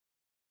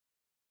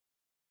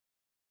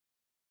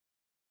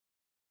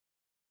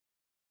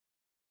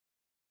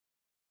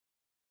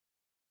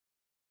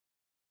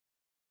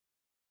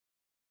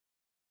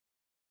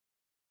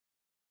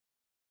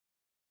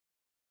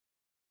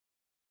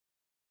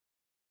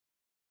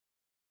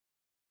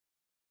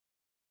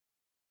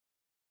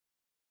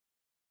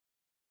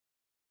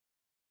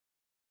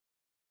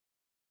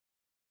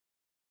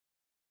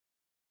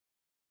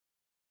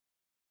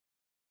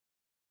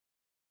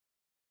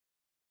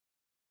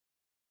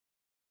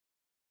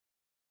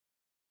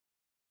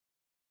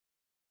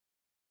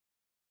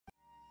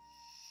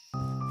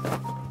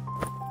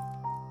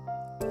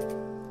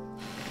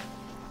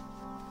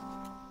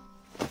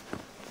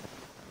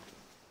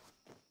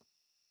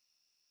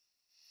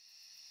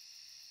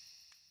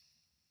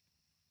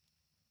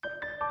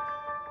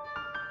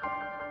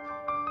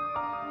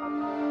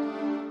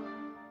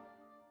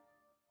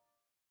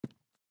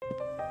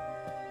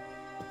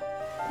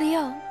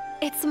Leo,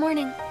 it's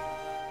morning.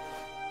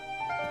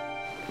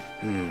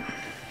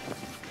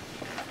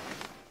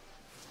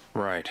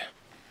 Right.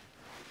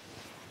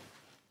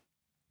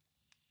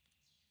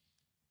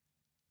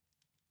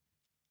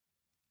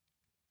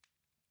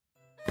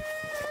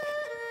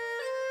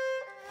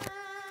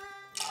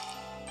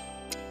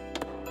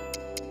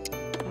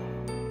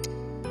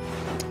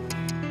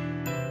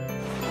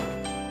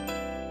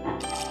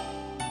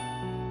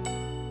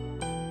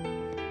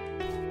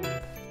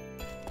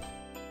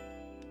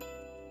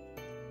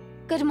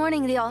 Good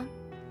morning, Leo.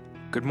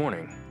 Good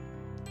morning.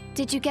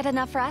 Did you get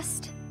enough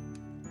rest?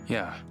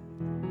 Yeah.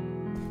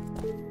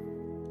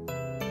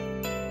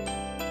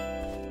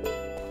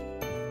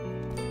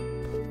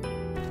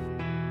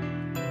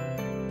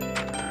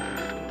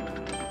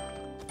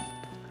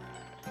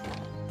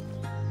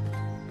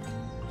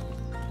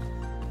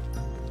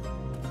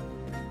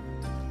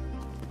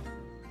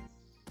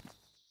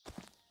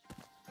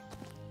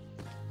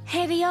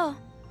 Hey, Leo.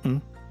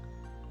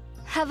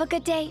 Have a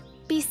good day.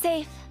 Be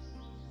safe.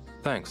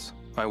 Thanks.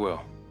 I will.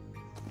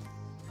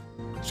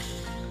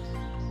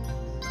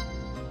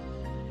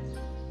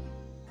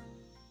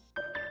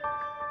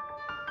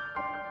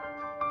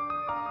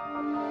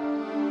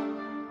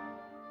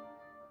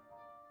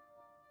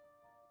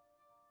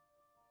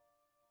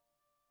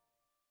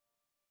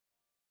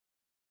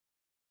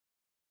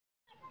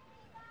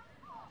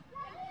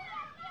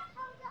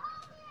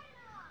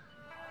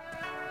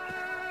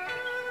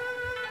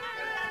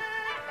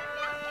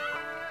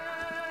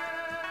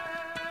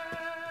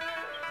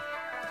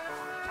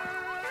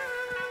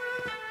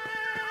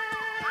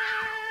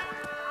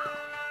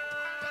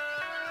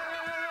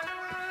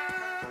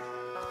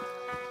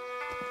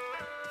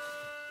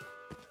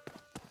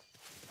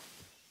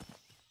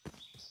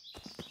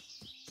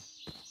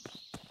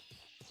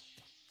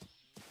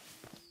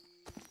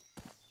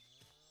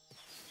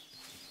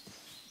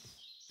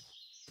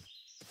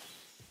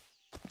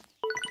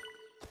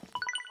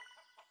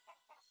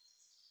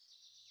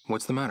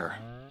 What's the matter?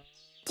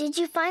 Did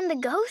you find the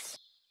ghost?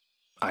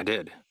 I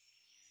did.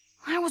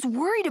 I was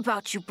worried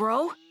about you,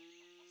 bro.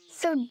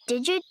 So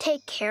did you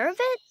take care of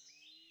it?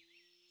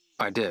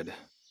 I did.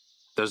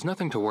 There's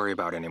nothing to worry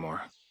about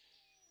anymore.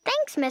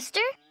 Thanks, mister.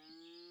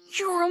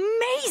 You're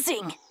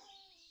amazing!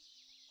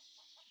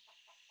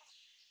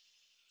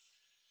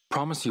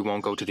 Promise you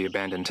won't go to the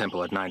abandoned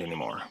temple at night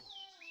anymore.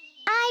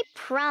 I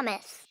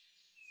promise.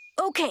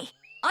 Okay,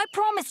 I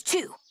promise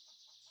too.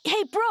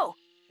 Hey, bro,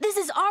 this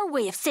is our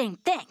way of saying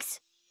thanks.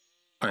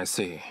 I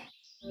see.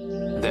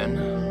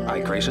 Then,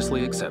 I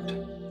graciously accept.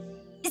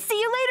 See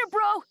you later,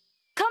 bro.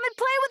 Come and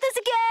play with us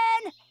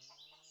again!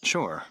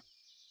 Sure.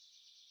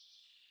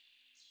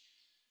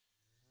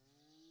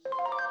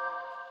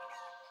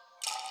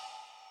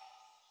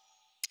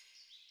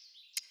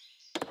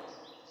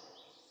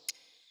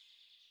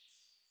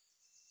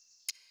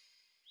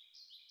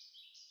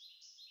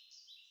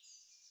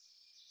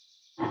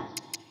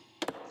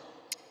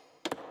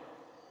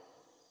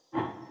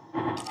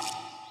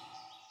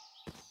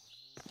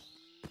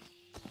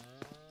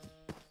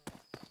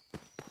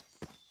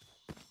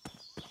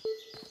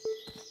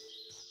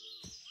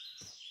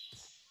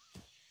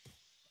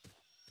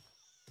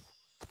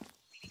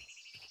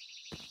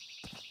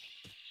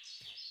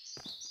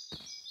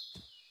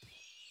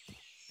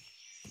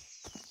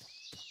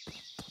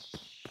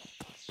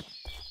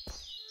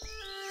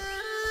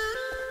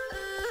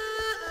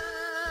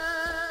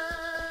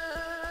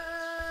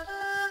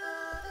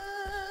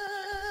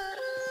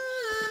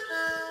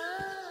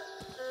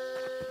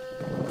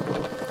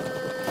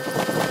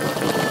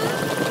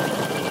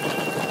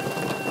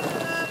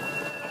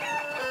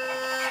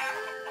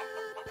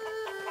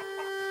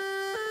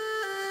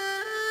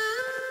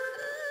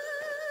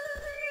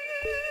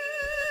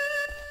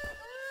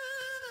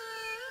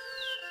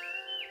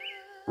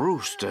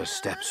 Rooster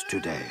steps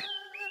today.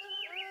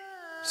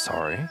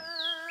 Sorry?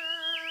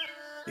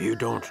 You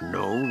don't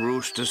know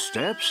Rooster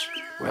steps?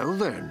 Well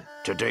then,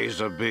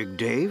 today's a big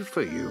day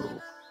for you.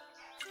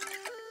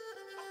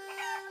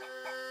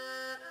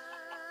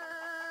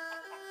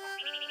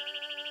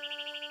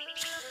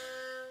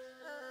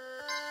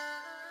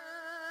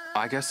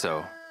 I guess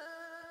so.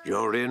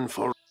 You're in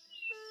for...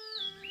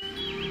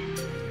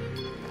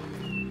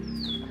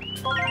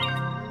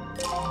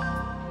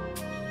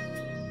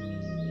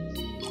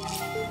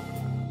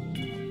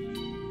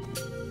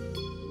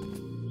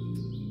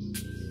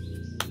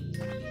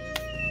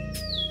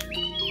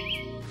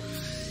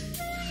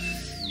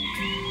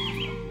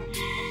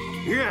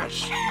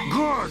 Yes,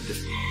 good!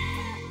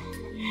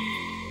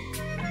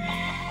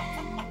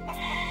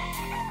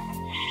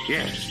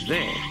 Yes,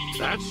 there,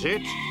 that's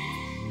it.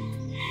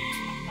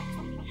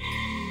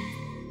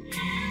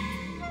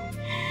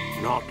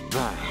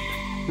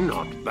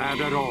 Not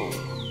bad at all.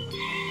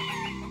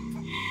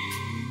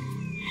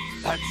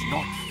 That's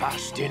not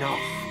fast enough.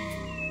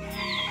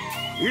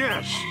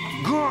 Yes,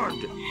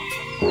 good.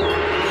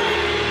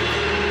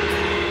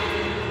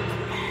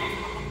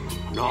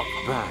 Not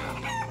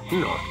bad.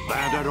 Not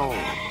bad at all.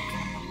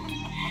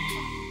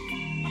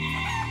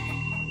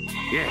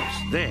 Yes,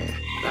 there.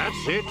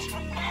 That's it.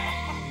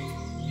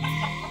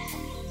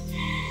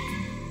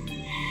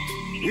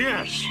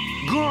 Yes,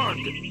 good.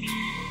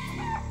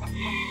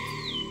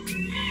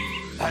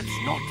 That's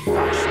not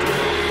fast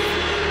enough.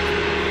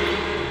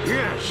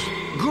 Yes,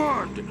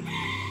 good.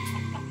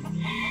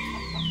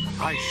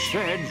 I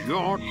said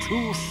you're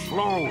too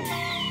slow.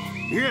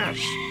 Yes,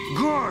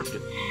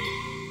 good.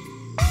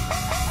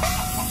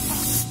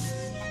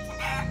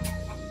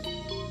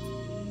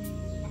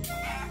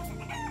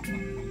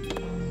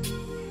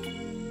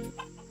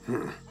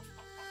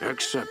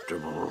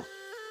 Acceptable.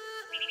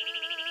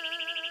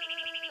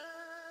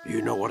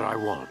 You know what I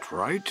want,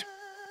 right?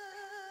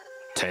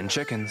 10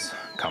 chickens,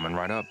 coming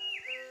right up.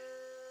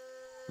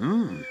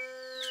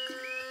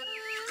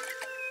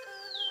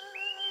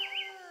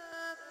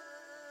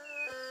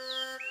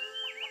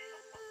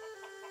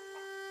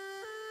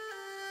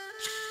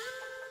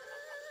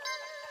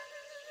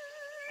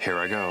 Here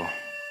I go.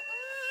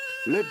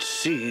 Let's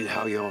see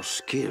how your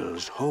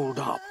skills hold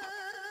up.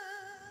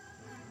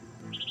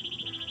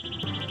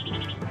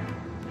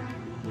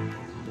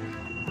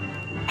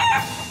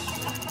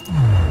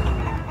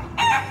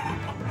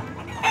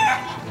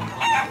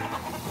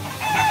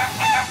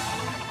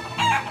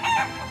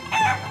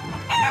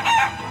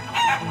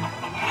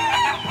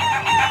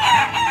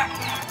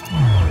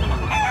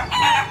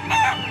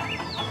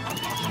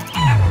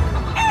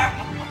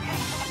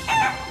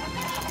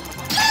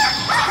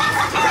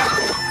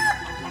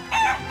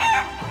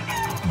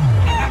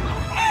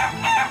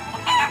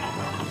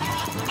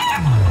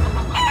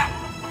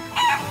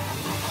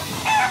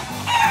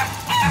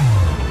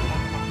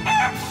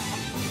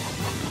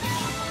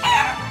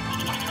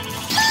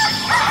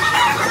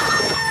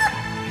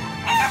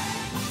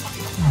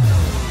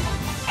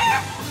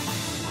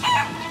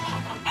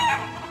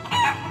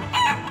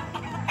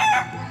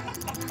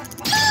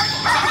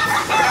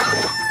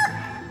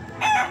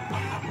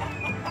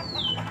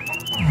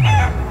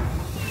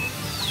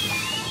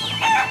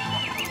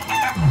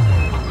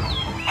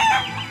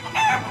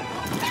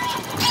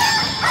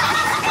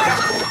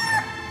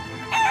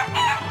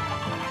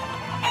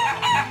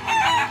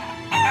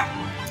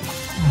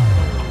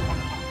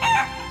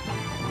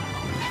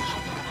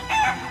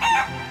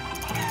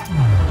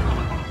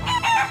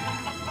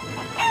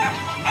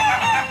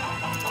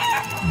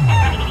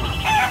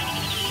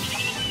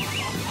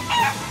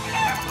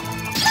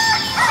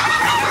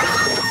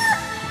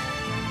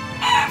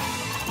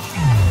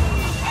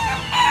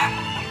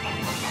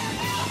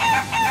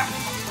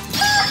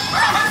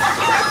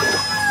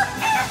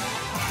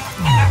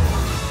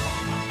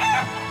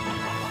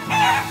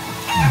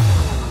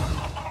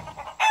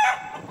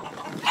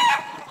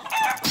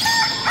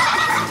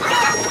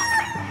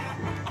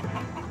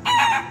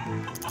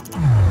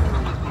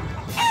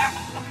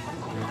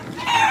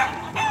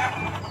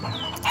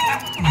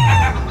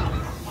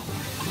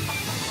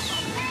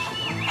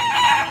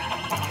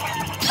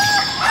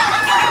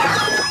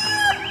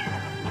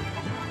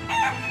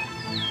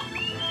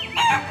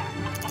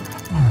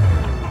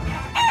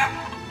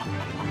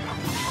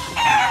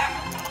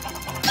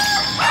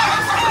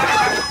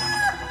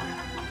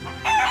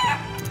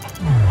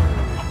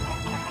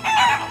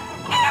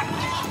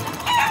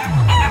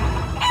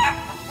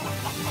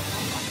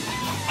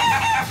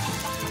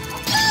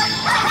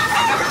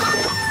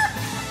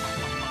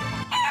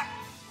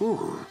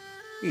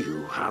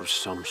 You have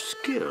some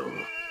skill.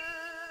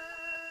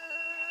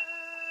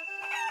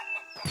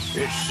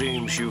 It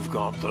seems you've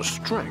got the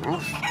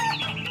strength.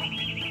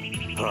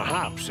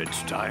 Perhaps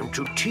it's time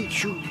to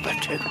teach you the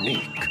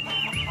technique.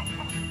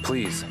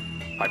 Please,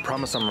 I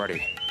promise I'm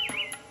ready.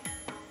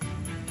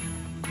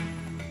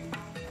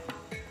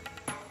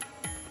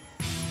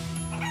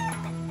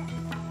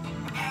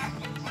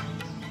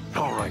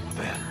 All right,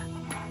 then.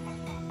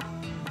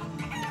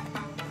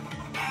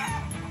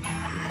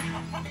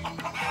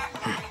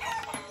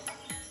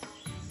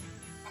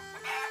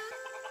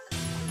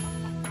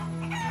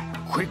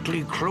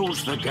 Quickly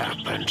close the gap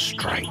and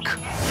strike.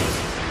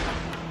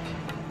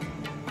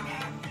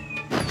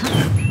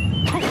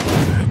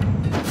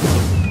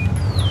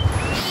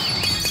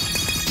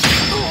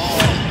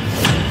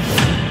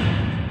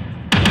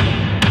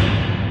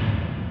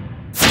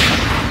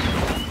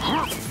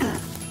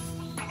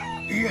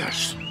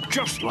 Yes,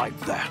 just like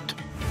that.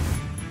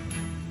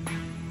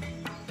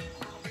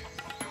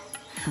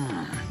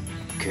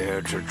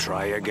 Care to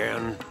try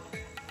again?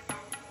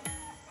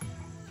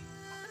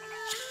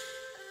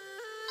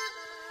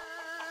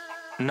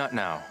 Not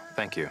now,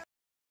 thank you.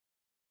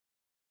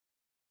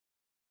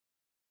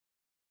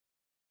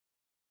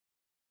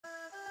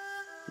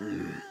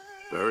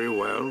 Very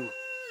well.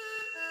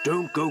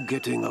 Don't go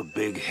getting a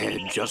big head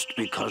just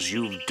because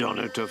you've done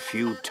it a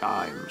few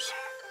times.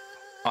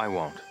 I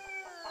won't.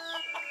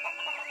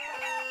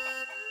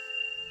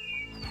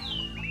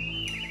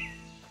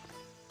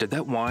 Did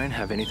that wine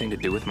have anything to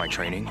do with my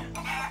training?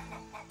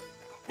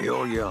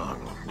 You're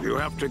young. You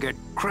have to get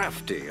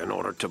crafty in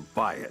order to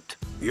buy it.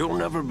 You'll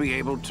never be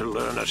able to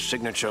learn a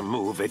signature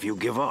move if you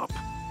give up.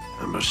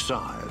 And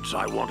besides,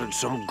 I wanted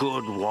some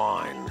good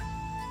wine.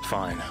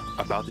 Fine.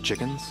 About the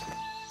chickens?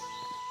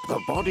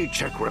 The body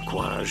check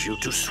requires you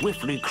to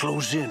swiftly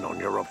close in on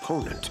your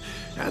opponent,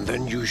 and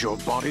then use your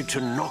body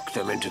to knock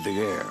them into the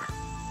air.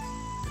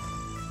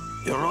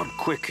 You're not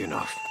quick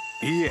enough,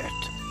 yet.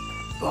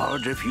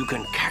 But if you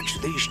can catch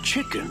these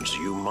chickens,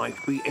 you might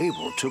be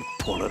able to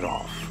pull it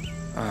off.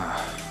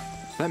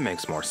 That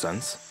makes more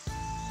sense.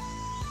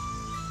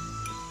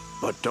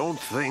 But don't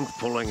think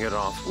pulling it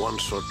off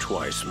once or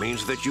twice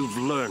means that you've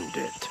learned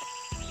it.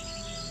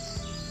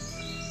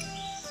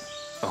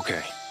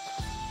 Okay.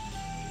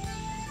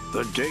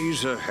 The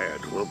days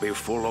ahead will be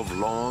full of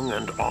long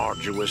and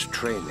arduous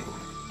training.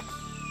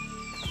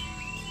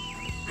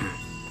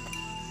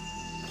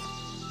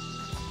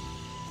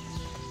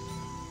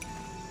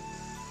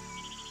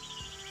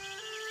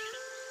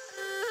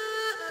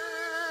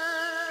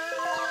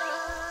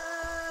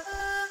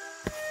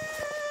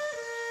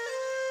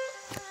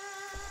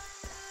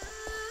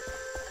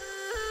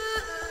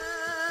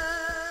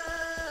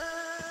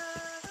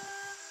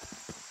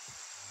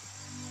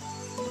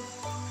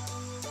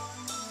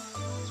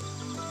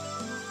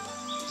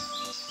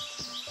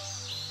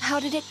 How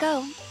did it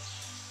go?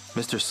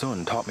 Mr.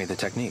 Sun taught me the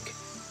technique.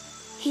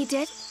 He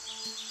did?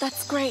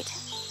 That's great.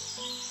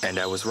 And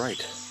I was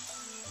right.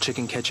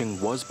 Chicken catching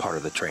was part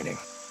of the training.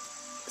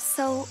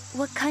 So,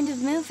 what kind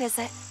of move is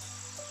it?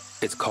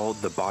 It's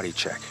called the body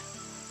check.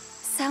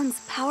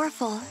 Sounds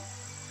powerful.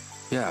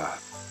 Yeah,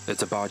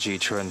 it's a Baji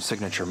Chun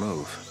signature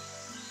move.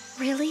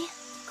 Really?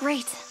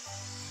 Great.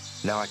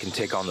 Now I can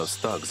take on those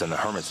thugs in the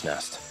Hermit's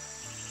Nest.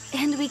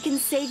 And we can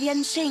save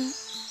Yanxing.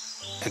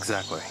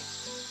 Exactly.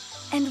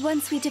 And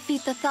once we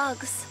defeat the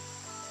thugs,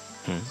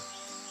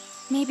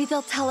 maybe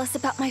they'll tell us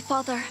about my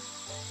father.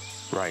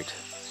 Right.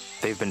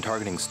 They've been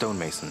targeting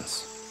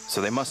stonemasons, so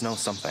they must know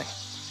something.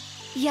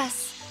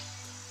 Yes.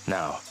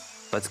 Now,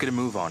 let's get a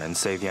move on and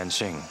save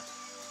Yanxing.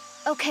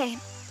 Okay.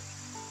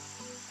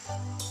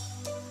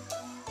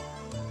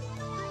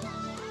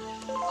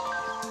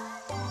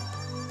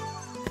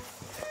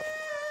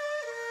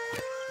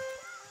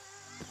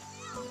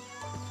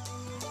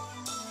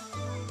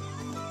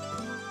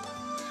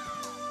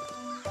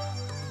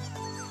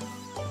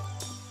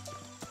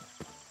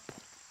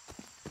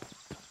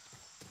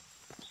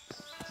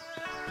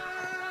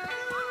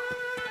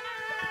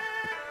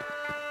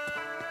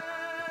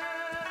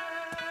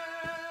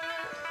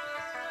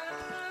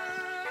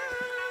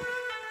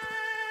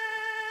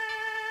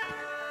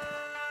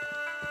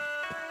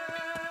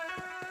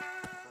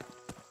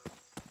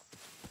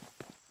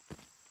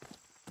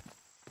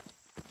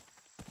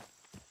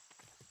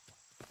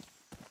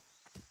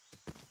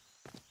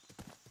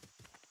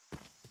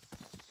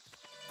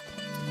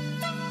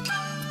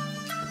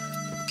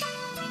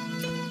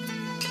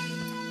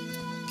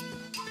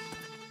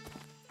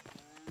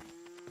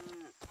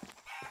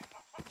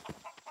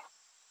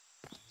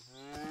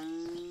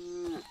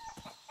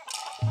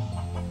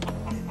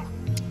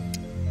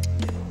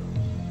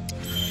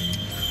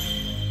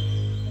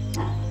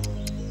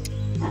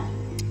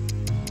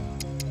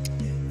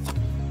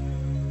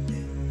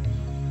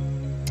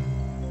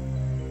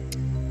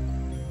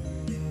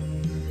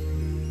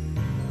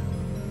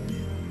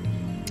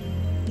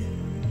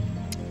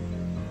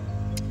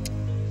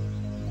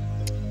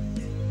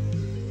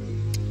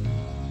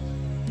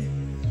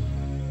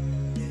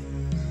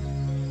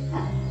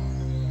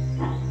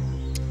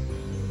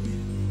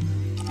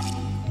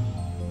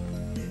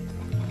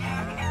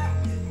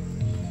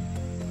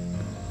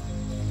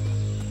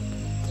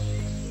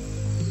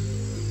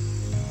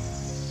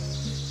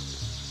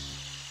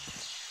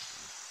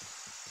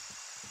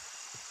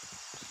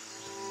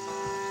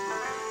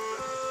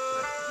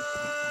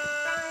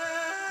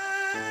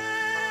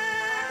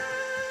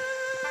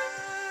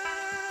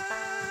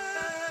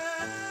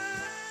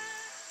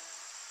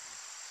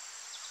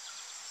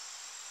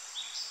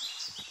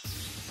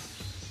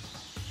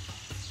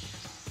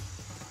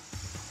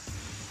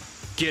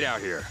 Get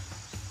out here.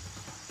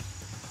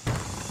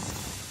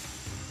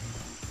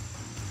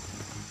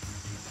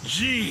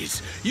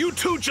 Jeez, you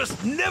two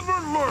just never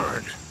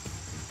learn.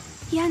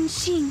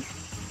 Yanxing.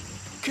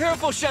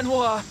 Careful,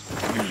 Shenhua!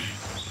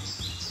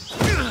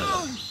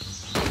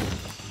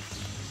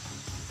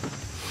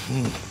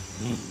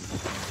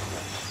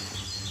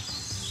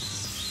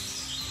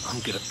 I'm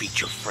gonna beat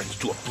your friends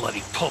to a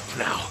bloody pulp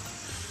now.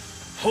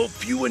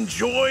 Hope you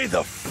enjoy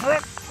the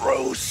front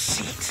row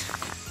seat.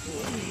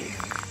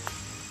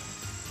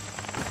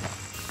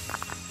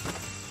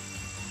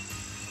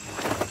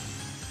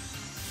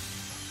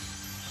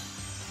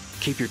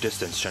 Keep your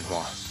distance,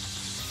 Shenhua.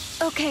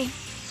 Okay.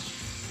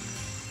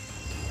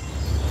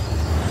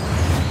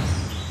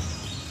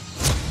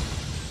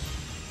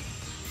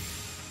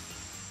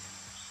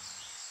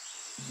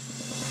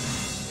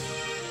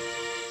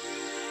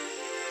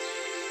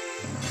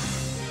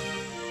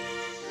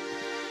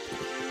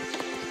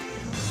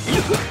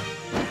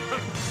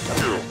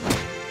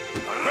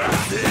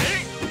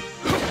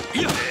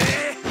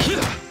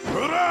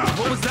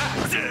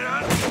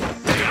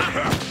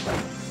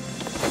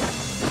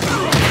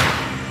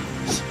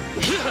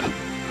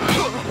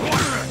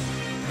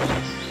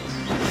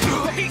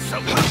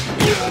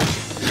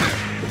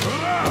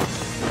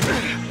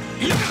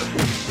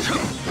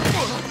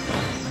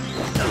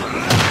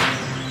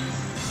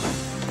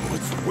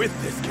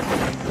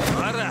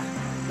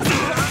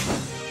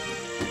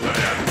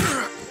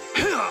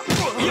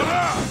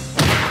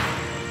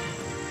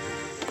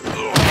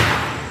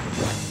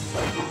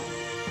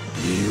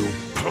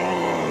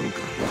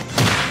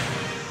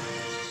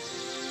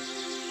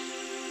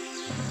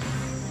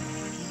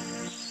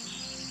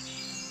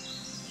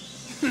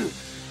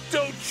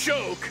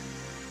 choke.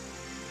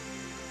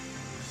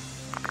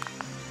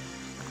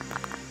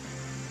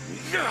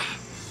 Yeah.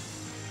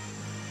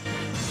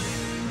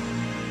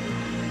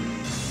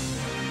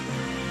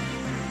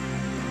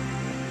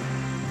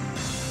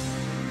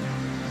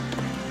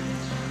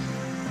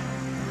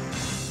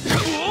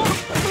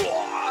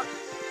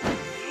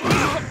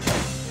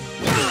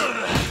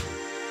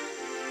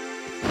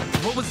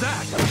 What was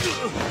that?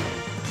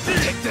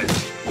 Take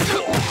this!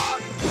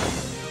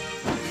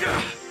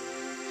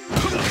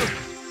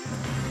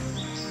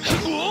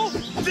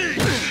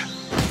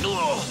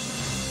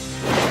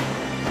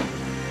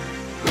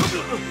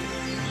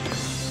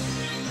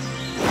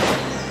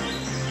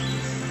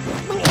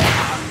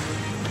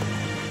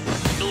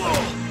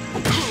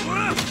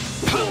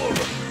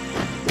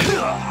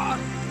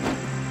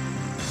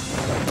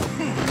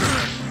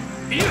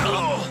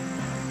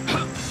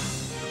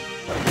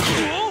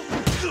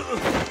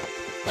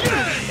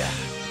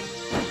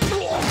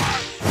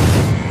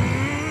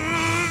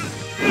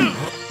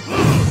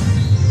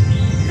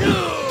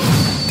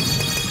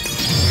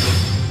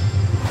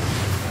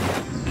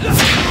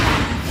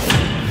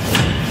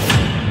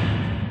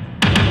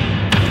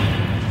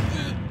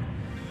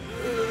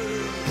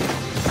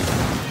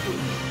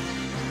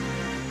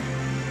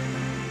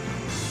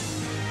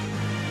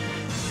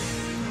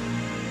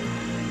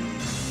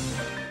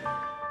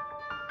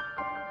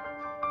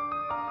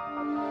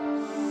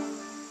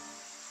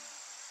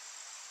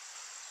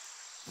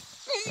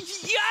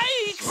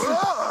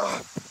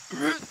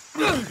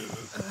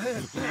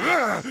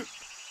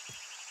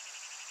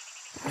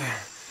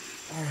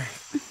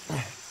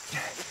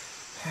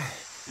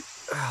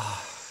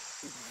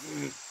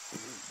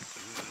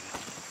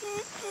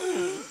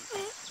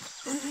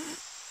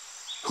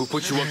 Who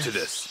put you up to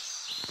this?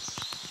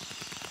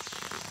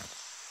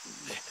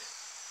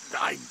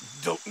 I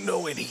don't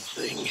know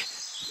anything.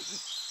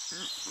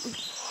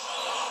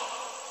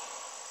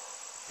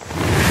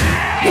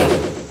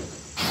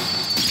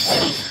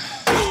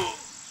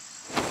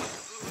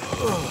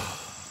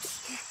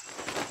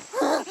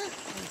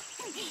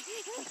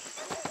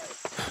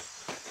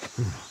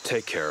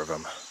 Take care of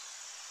him.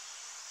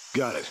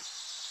 Got it.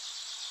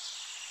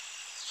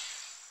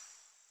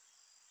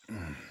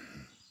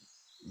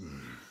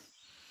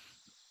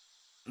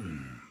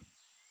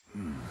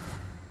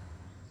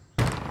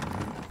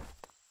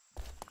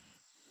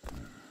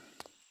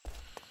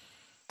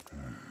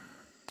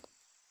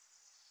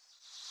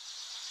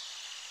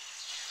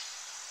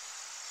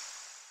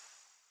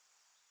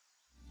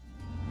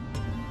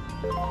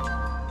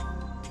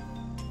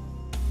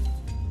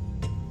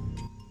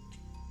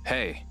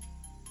 Hey.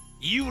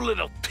 You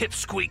little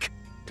pipsqueak!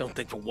 Don't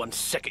think for 1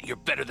 second you're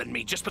better than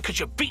me just because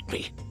you beat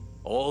me.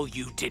 All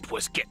you did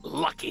was get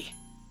lucky.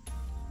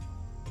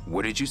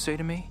 What did you say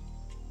to me?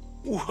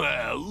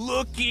 Well,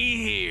 looky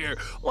here.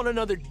 On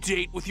another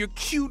date with your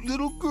cute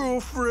little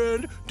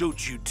girlfriend.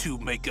 Don't you two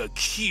make a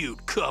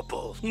cute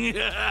couple?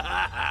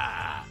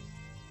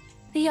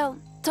 Leo,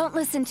 don't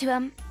listen to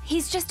him.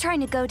 He's just trying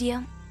to goad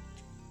you.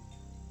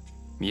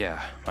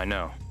 Yeah, I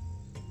know.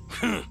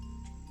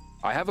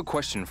 I have a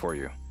question for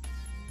you.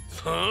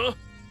 Huh?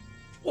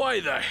 Why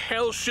the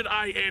hell should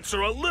I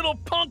answer a little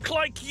punk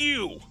like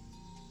you?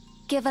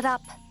 Give it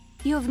up.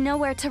 You have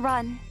nowhere to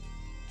run.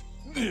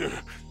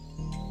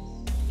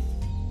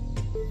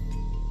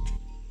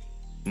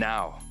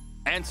 Now,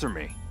 answer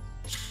me.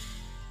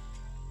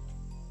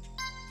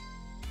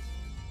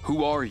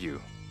 Who are you?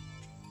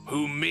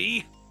 Who,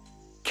 me?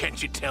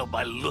 Can't you tell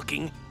by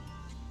looking?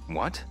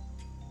 What?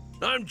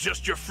 I'm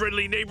just your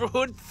friendly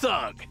neighborhood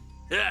thug.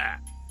 Yeah.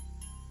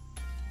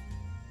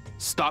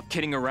 Stop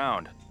kidding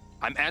around.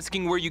 I'm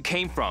asking where you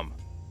came from.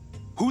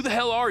 Who the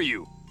hell are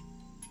you?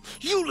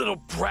 You little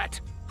brat!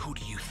 Who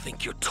do you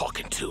think you're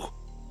talking to?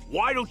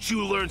 Why don't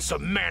you learn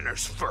some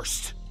manners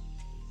first?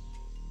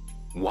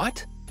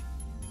 What?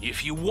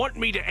 If you want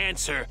me to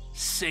answer,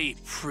 say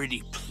it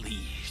pretty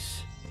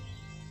please.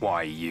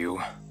 Why,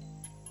 you?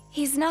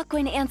 He's not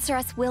going to answer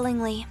us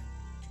willingly.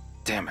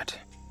 Damn it.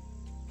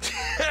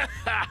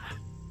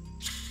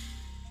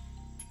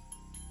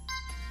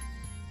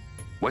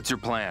 What's your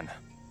plan?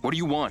 What do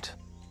you want?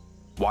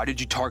 Why did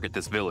you target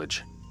this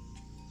village?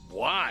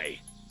 Why?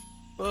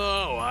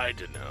 Oh, I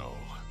don't know.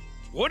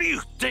 What do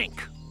you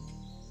think?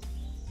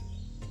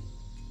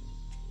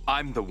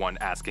 I'm the one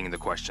asking the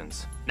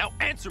questions. Now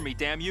answer me,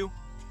 damn you!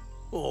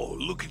 Oh,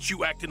 look at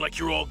you acting like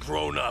you're all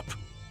grown up.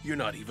 You're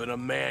not even a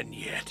man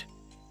yet,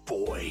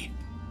 boy.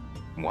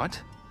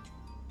 What?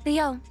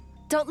 Leo,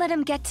 don't let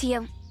him get to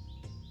you.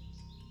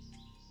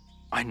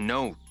 I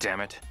know,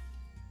 damn it.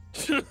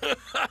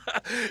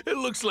 It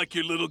looks like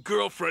your little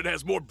girlfriend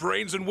has more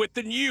brains and wit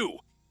than you.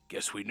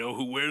 Guess we know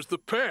who wears the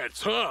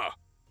pants, huh?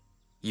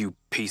 You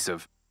piece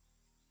of...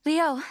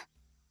 Leo,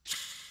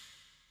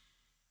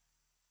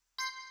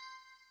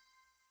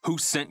 Who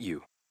sent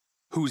you?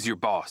 Who's your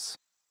boss?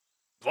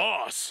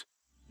 Boss?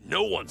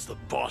 No one's the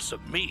boss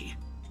of me.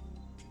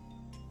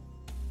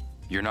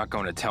 You're not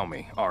going to tell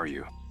me, are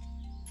you?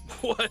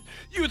 What?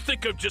 You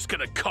think I'm just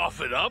gonna cough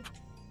it up?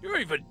 You're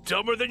even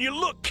dumber than you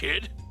look,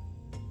 kid.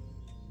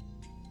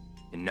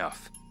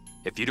 Enough.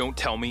 If you don't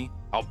tell me,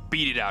 I'll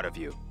beat it out of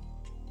you.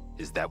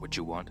 Is that what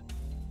you want?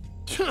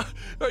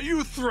 Are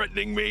you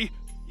threatening me?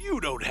 You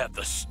don't have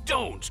the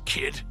stones,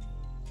 kid.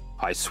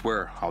 I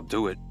swear I'll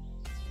do it.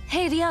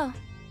 Hey, Ryo.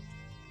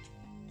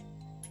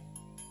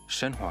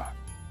 Shenhua.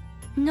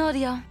 No,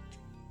 Ryo.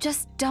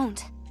 Just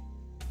don't.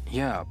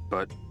 Yeah,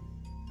 but...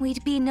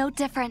 We'd be no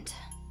different.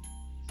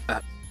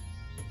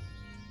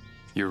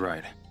 You're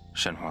right,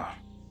 Shenhua.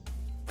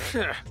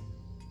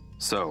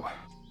 So,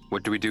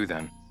 what do we do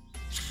then?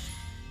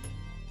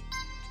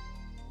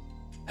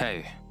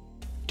 Hey,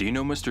 do you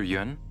know Mr.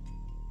 Yun?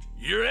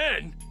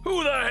 Yuan?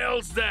 Who the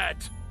hell's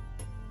that?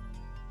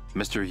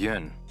 Mr.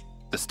 Yun,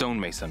 the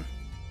stonemason.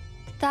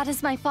 That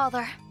is my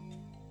father.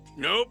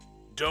 Nope.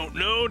 Don't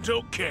know,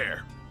 don't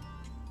care.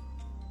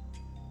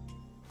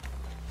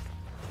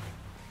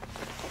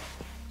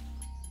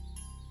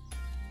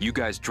 You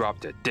guys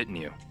dropped it, didn't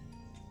you?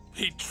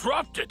 He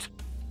dropped it?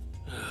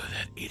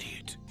 That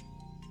idiot.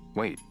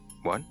 Wait,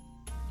 what?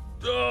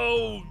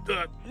 Oh,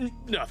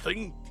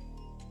 nothing.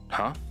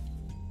 Huh?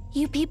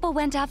 You people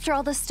went after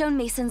all the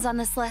stonemasons on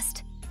this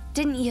list,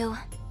 didn't you?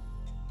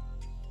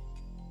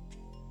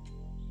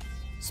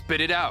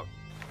 Spit it out.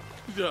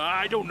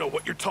 I don't know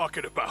what you're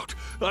talking about.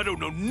 I don't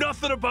know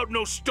nothing about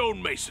no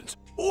stonemasons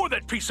or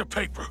that piece of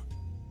paper.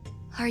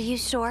 Are you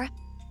sure?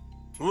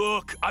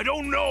 Look, I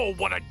don't know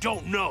what I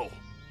don't know.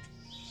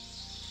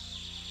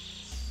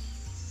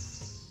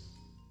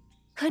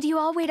 Could you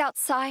all wait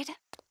outside?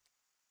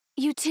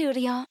 You too,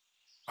 Ryo.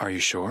 Are you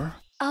sure?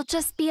 I'll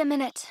just be a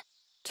minute.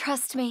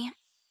 Trust me.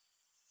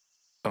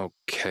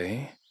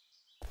 Okay.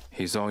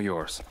 He's all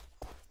yours.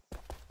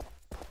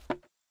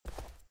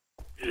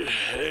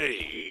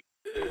 Hey.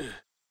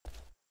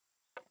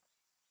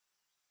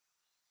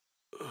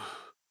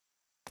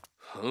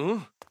 Huh?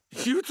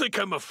 You think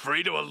I'm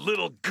afraid of a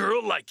little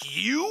girl like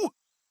you?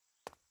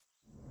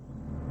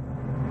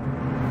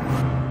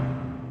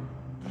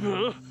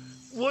 Huh?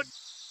 What?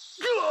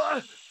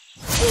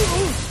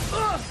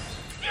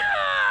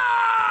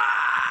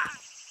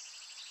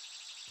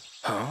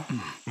 Huh?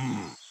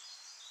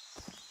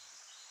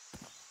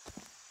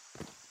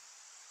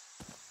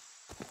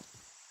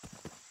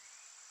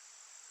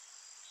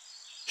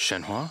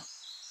 Shenhua?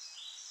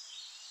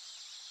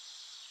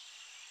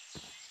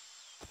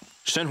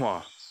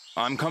 Shenhua,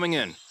 I'm coming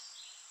in.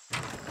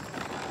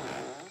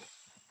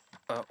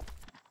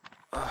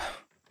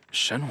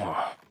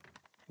 Shenhua,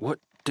 what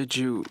did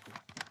you...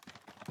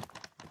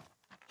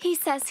 He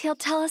says he'll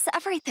tell us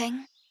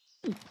everything.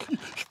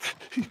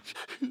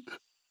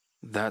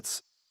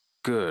 That's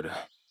good.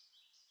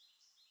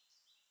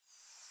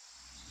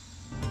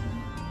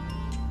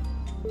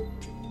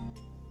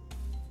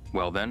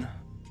 Well then,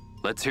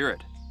 let's hear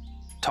it.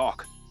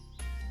 Talk.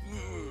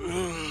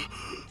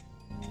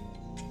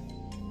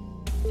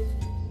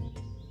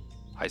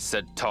 I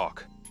said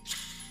talk.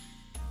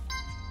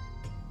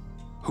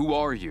 Who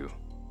are you?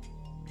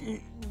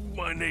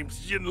 My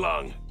name's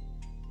Yinlang.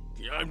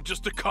 I'm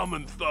just a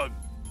common thug.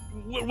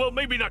 Well,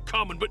 maybe not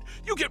common, but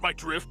you get my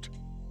drift.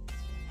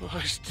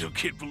 I still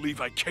can't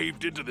believe I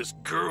caved into this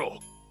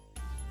girl.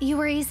 You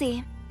were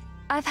easy.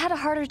 I've had a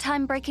harder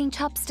time breaking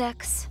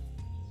chopsticks.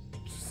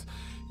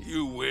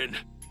 You win.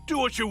 Do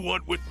what you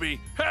want with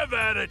me. Have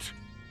at it.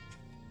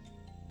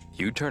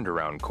 You turned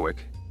around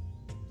quick.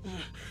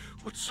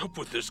 What's up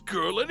with this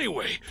girl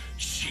anyway?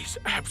 She's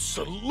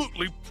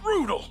absolutely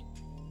brutal.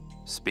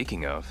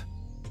 Speaking of,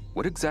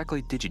 what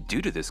exactly did you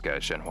do to this guy,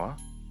 Shenhua?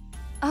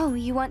 Oh,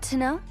 you want to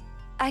know?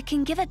 I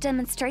can give a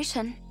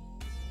demonstration.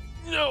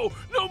 No,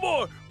 no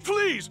more.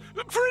 Please,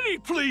 pretty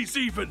please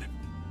even.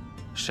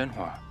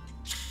 Shenhua.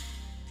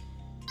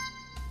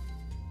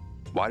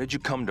 Why did you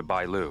come to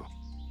Bailu?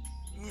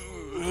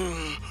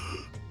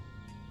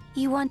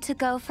 You want to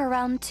go for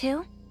round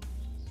 2?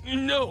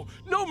 No,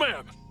 no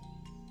ma'am.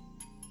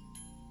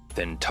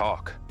 Then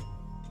talk.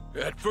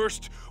 At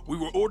first, we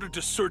were ordered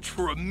to search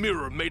for a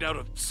mirror made out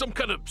of some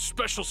kind of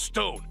special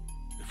stone.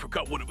 I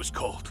forgot what it was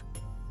called.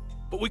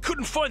 But we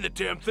couldn't find the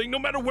damn thing no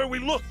matter where we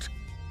looked.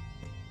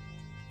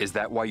 Is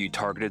that why you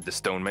targeted the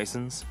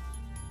stonemasons?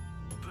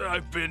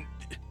 I've been...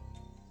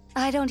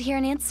 I don't hear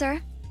an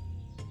answer.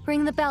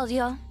 Ring the bell,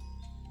 Ryo.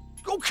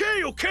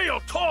 Okay, I'll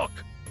talk.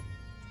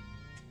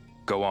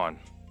 Go on.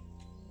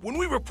 When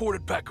we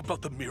reported back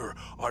about the mirror,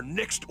 our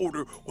next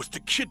order was to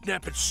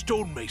kidnap its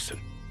stonemason.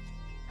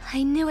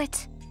 I knew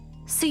it.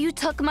 So you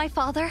took my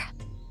father?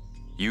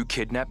 You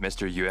kidnapped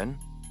Mr. Yuan?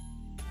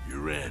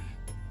 Yuan.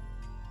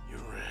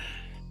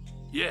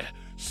 Yeah,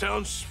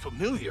 sounds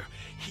familiar.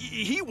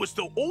 He was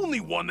the only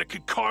one that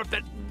could carve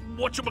that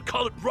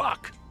whatchamacallit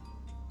rock.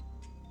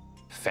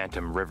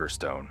 Phantom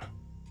Riverstone.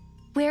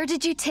 Where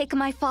did you take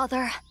my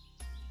father?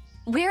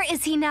 Where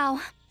is he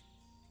now?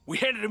 We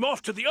handed him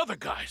off to the other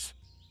guys.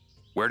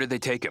 Where did they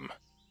take him?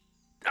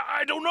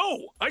 I don't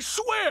know, I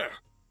swear.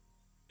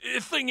 The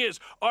thing is,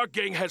 our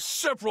gang has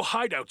several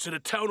hideouts in a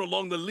town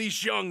along the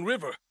Lijiang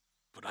River,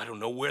 but I don't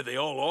know where they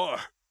all are.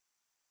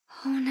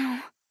 Oh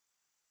no.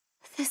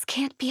 This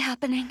can't be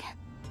happening.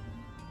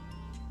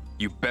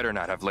 You better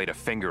not have laid a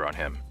finger on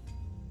him.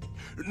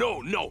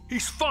 No,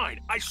 he's fine,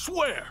 I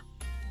swear.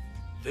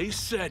 They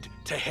said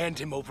to hand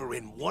him over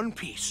in one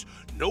piece.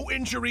 No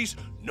injuries,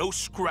 no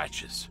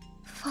scratches.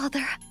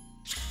 Father.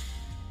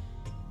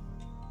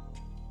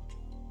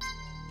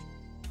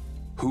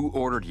 Who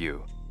ordered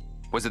you?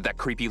 Was it that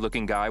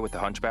creepy-looking guy with the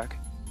hunchback?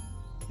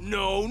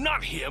 No,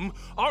 not him.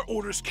 Our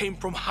orders came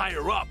from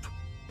higher up.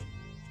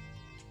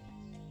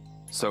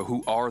 So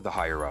who are the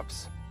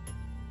higher-ups?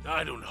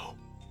 I don't know.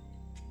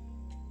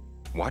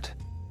 What?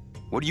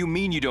 What do you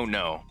mean you don't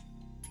know?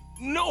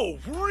 No,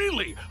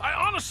 really, I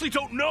honestly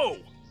don't know.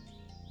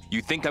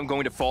 You think I'm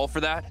going to fall for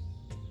that?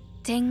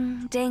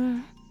 Ding,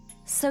 ding.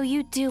 So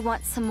you do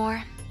want some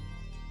more.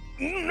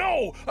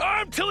 No,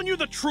 I'm telling you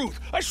the truth.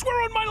 I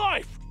swear on my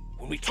life.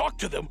 When we talked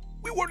to them,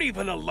 we weren't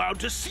even allowed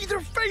to see their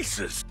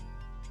faces.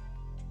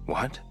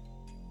 What?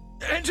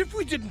 And if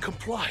we didn't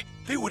comply,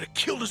 they would have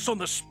killed us on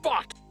the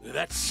spot.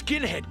 That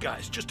skinhead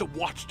guy's just a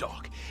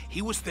watchdog.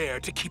 He was there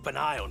to keep an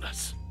eye on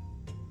us.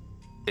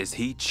 Is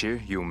he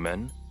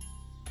Chi-Yu-Men?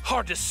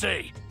 Hard to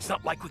say. It's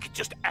not like we could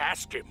just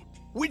ask him.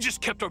 We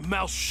just kept our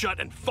mouths shut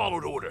and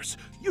followed orders.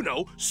 You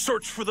know,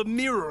 search for the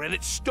mirror and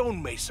its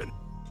stonemason.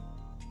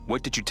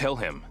 What did you tell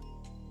him?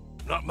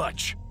 Not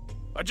much.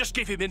 I just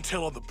gave him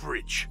intel on the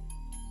bridge.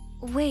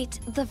 Wait,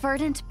 the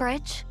Verdant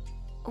Bridge?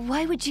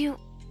 Why would you...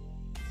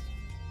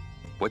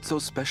 What's so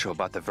special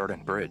about the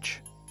Verdant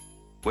Bridge?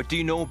 What do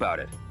you know about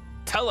it?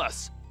 Tell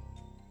us!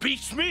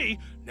 Beats me!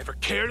 Never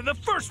cared in the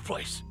first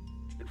place!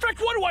 In fact,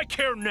 why do I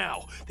care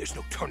now? There's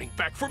no turning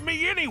back for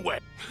me anyway!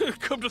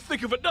 Come to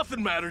think of it,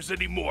 nothing matters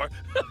anymore.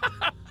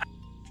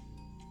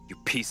 You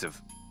piece of...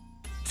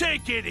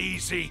 Take it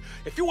easy.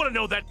 If you want to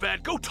know that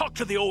bad, go talk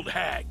to the old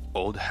hag.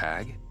 Old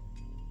hag?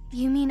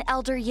 You mean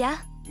Elder Ye?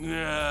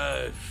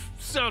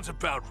 Sounds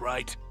about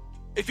right.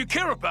 If you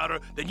care about her,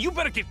 then you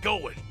better get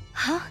going.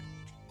 Huh?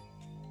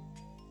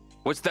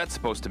 What's that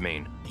supposed to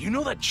mean? You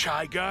know that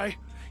Chai guy?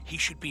 He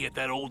should be at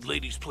that old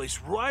lady's place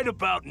right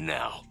about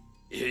now.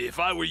 If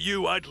I were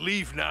you, I'd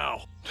leave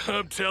now.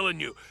 I'm telling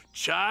you,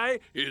 Chai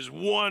is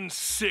one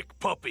sick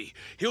puppy.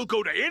 He'll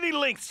go to any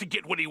lengths to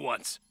get what he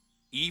wants.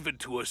 Even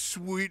to a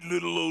sweet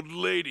little old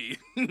lady.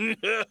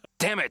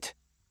 Damn it!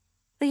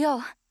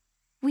 Leo,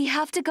 we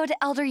have to go to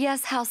Elder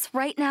Ye's house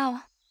right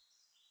now.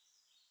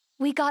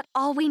 We got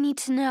all we need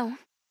to know.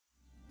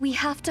 We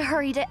have to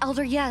hurry to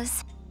Elder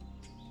Ye's.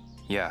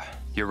 Yeah,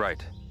 you're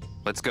right.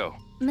 Let's go.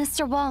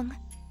 Mr. Wong,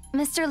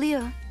 Mr.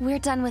 Liu, we're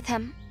done with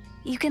him.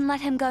 You can let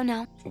him go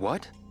now.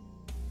 What?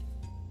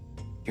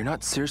 You're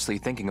not seriously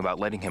thinking about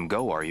letting him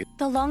go, are you?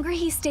 The longer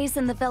he stays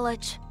in the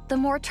village, the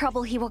more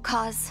trouble he will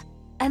cause.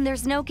 And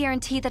there's no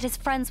guarantee that his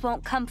friends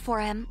won't come for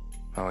him.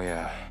 Oh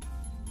yeah,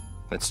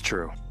 that's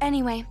true.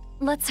 Anyway,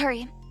 let's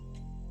hurry.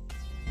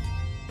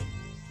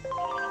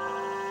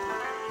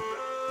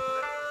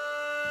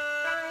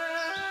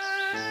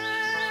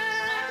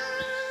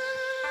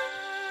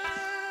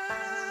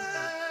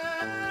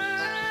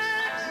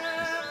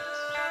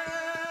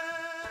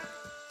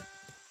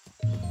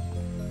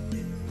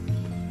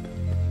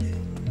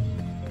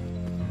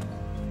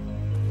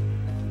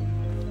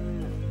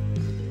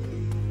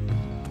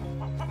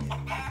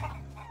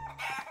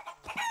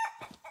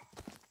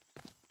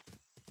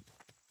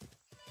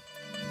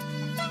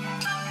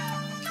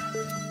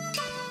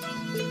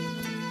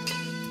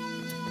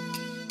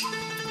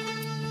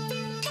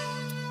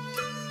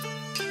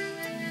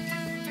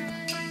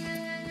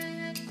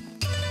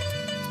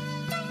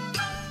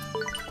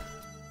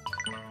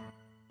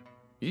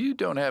 You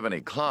don't have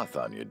any cloth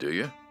on you, do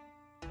you?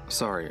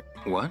 Sorry,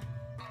 what?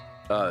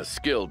 A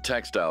skilled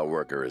textile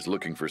worker is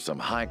looking for some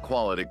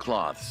high-quality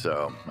cloth,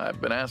 so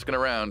I've been asking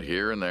around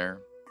here and there.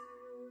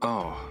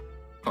 Oh,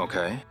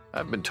 okay.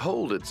 I've been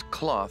told it's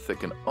cloth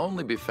that can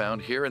only be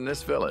found here in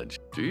this village.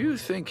 Do you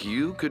think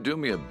you could do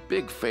me a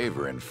big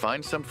favor and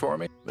find some for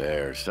me?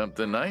 There's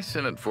something nice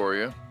in it for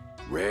you.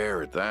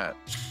 Rare at that.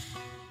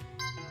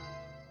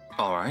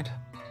 All right.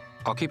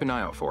 I'll keep an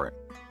eye out for it.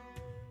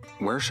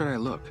 Where should I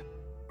look?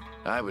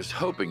 I was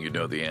hoping you'd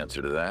know the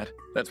answer to that.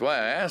 That's why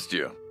I asked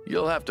you.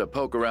 You'll have to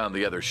poke around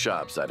the other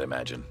shops, I'd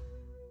imagine.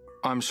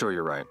 I'm sure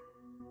you're right.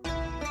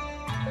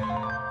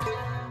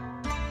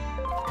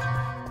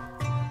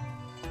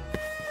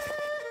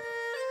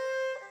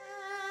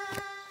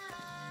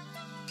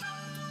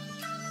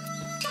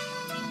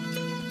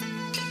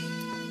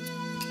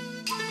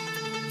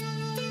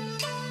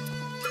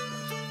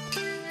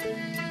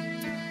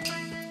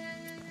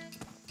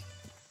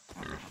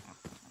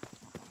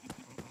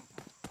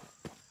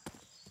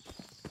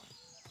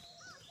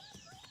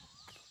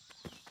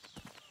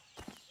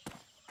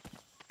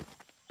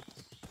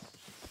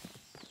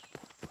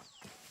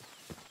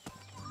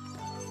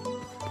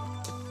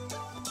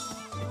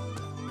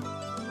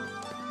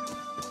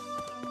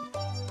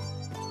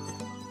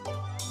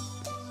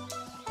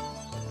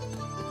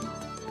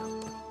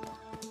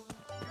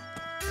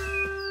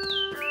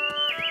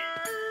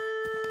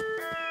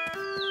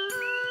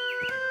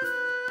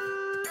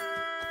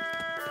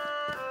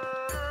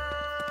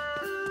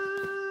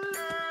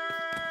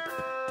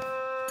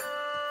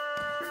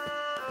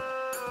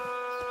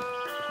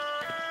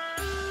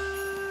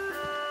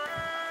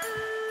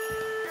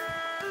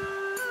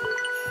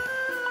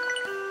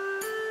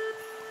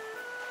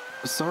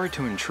 Sorry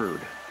to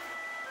intrude.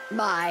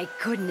 My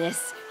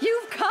goodness,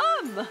 you've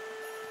come!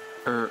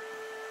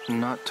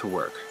 Not to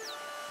work.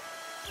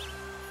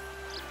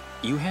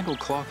 You handle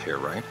cloth here,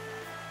 right?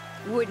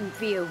 Wouldn't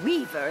be a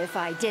weaver if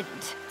I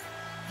didn't.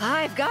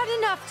 I've got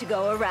enough to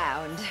go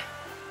around.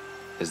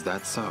 Is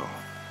that so?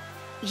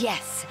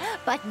 Yes,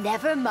 but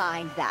never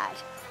mind that.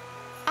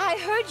 I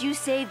heard you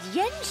saved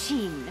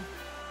Yenshin.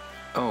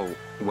 Oh,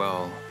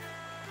 well,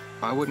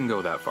 I wouldn't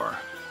go that far.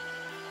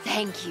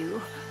 Thank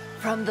you,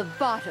 from the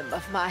bottom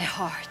of my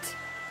heart.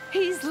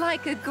 He's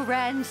like a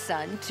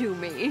grandson to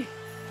me.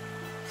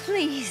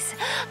 Please,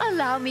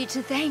 allow me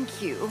to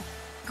thank you.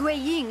 Gui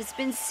Ying's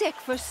been sick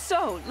for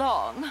so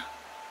long.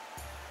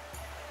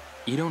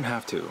 You don't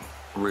have to,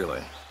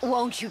 really.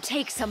 Won't you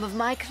take some of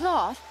my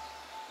cloth?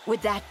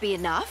 Would that be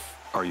enough?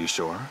 Are you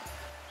sure?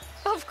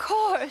 Of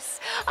course,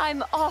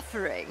 I'm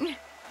offering.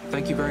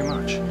 Thank you very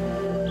much.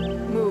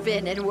 Move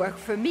in and work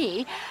for me,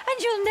 and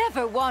you'll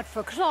never want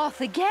for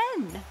cloth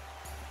again.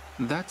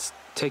 That's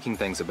taking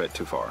things a bit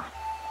too far.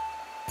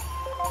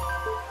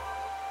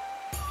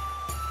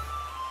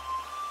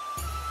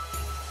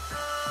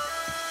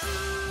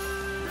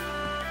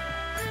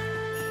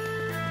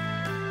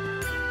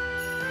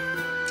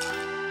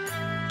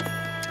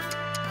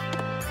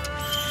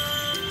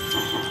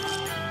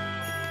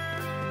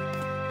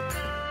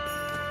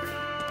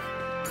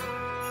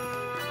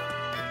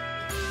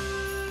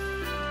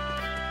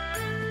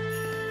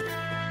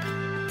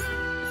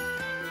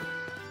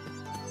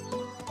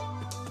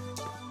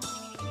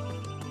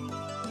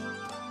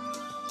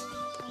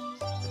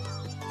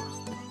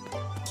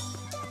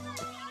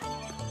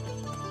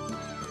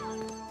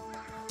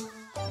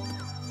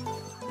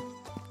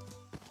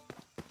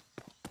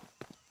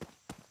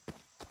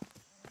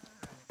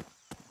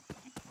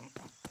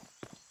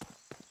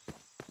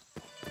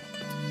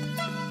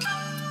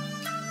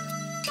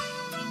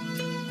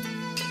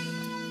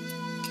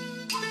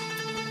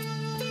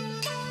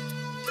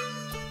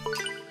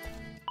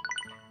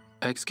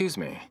 Excuse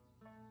me.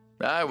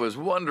 I was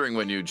wondering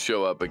when you'd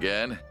show up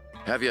again.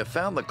 Have you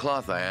found the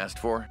cloth I asked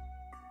for?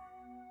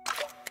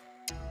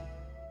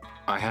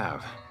 I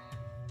have.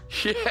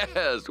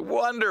 Yes,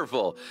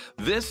 wonderful.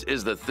 This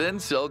is the thin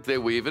silk they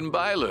weave in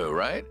Bailu,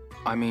 right?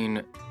 I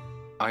mean,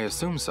 I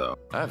assume so.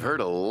 I've heard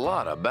a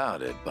lot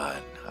about it,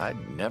 but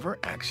I'd never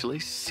actually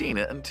seen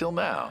it until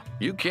now.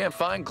 You can't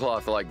find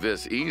cloth like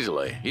this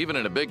easily, even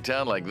in a big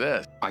town like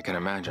this. I can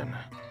imagine.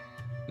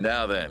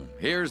 Now then,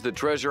 here's the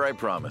treasure I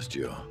promised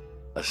you.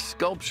 A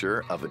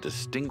sculpture of a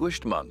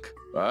distinguished monk.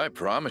 I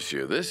promise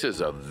you, this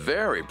is a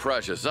very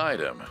precious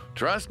item.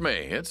 Trust me,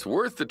 it's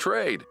worth the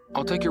trade.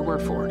 I'll take your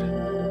word for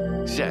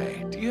it.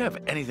 Say, do you have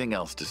anything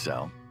else to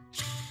sell?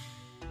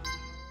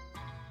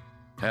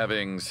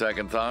 Having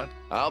second thought?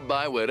 I'll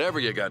buy whatever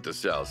you got to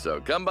sell, so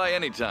come by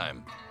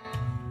anytime.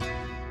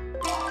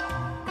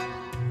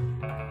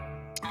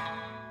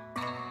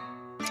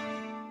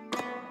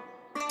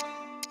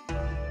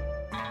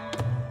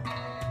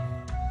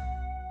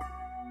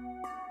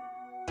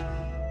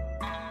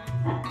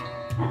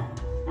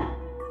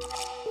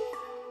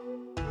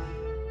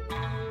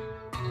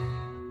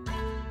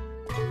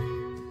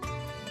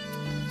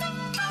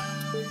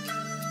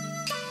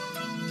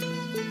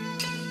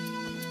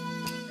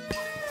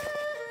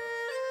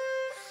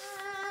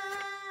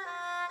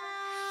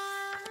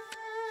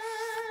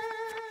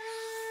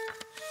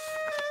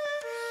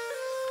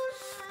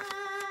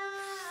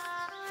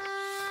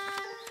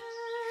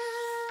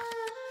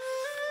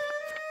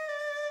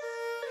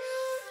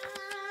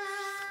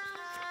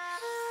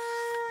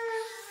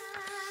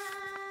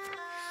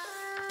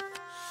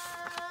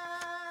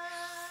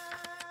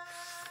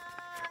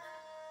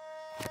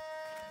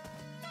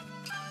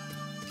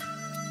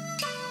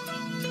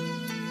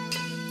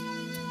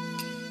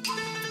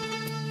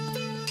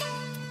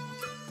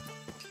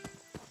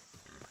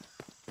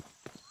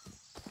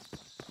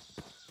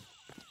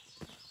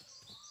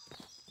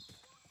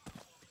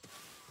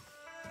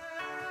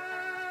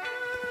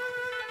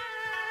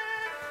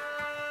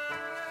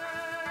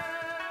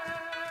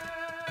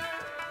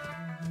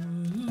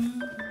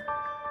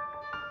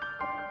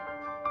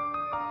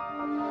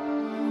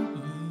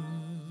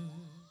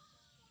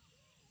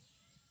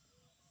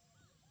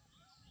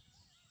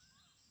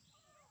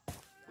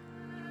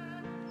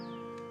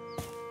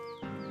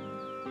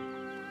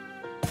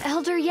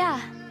 Elder Ya.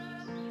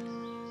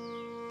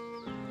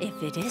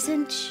 If it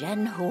isn't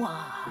Shenmue.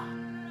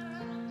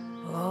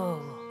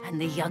 Oh, and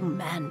the young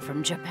man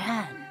from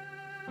Japan.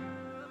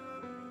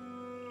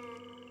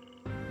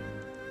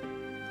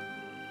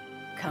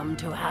 Come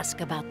to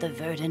ask about the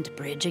Verdant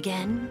Bridge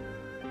again?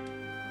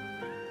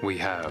 We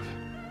have.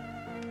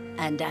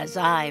 And as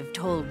I've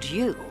told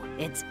you,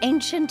 it's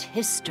ancient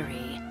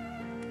history.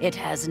 It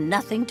has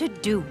nothing to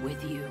do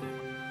with you.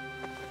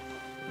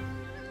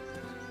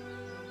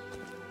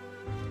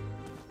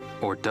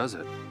 Or does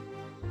it?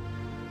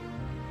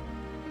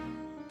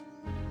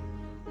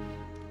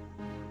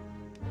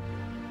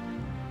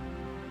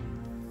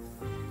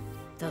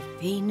 The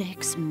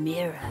Phoenix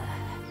Mirror.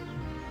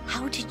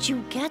 How did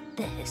you get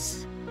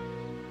this?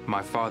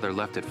 My father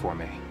left it for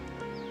me.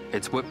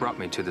 It's what brought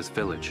me to this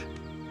village.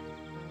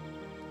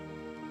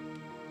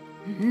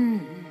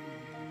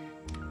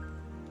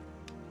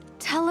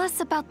 Tell us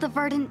about the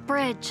Verdant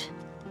Bridge.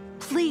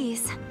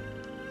 Please.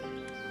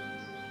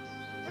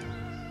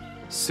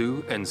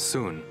 Su and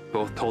Sun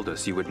both told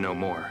us you would know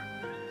more.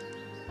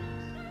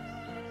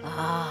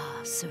 Ah,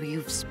 so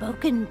you've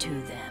spoken to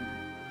them.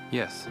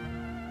 Yes.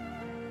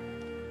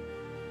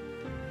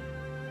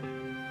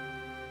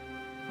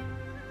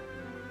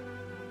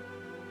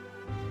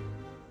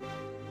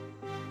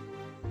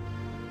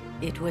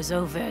 It was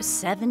over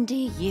 70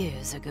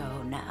 years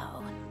ago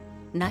now.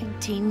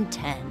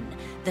 1910,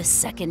 the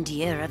second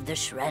year of the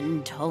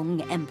Shren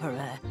Tong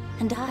Emperor,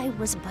 and I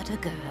was but a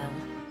girl.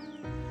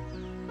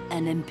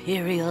 An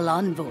imperial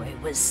envoy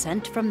was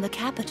sent from the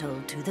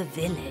capital to the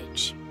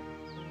village.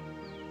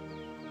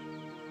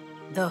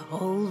 The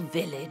whole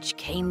village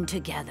came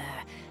together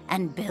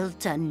and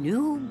built a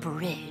new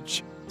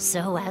bridge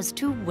so as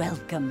to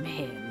welcome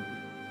him.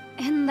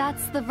 And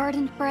that's the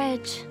Verdant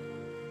Bridge.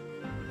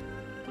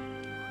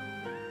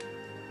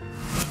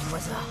 It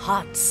was a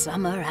hot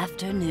summer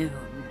afternoon.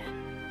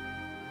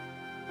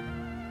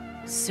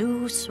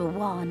 Su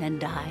Swan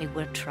and I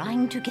were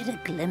trying to get a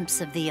glimpse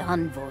of the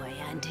envoy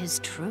and his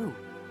troop.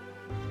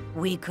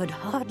 We could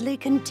hardly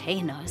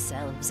contain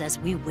ourselves as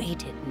we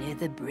waited near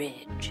the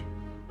bridge.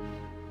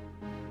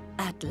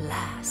 At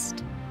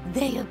last,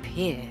 they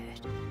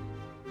appeared.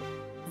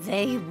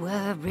 They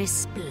were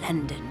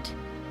resplendent.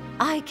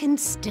 I can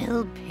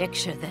still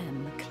picture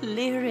them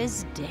clear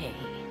as day.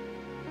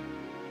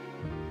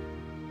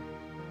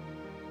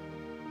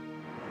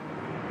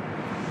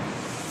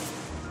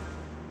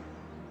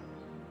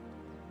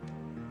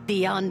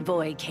 The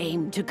envoy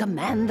came to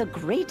command the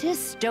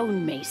greatest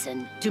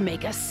stonemason to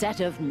make a set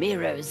of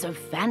mirrors of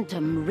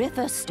phantom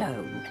river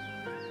stone.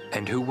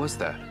 And who was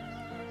that?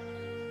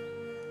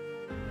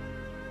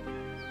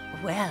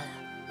 Well,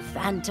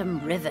 phantom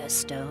river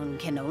stone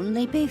can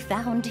only be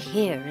found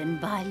here in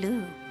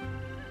Bailu.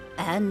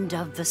 And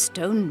of the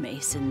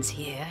stonemasons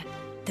here,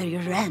 the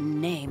Yuren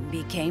name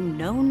became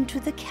known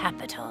to the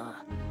capital.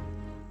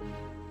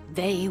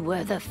 They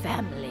were the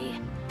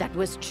family that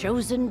was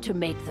chosen to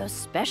make the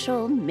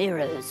special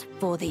mirrors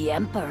for the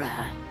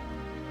Emperor.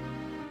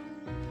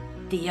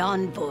 The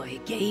envoy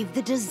gave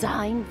the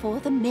design for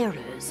the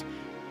mirrors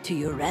to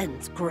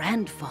Yuren's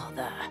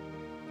grandfather.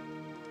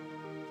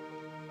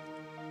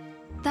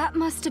 That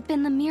must have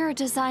been the mirror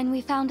design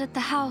we found at the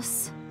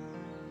house.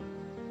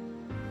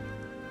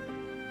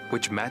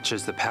 Which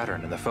matches the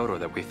pattern in the photo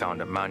that we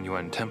found at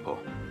Manyuan Temple.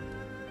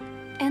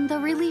 And the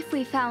relief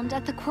we found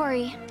at the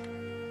quarry.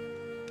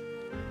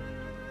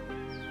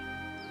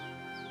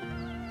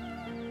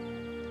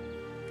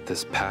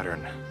 This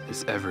pattern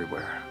is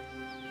everywhere.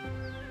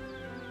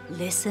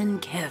 Listen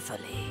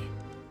carefully.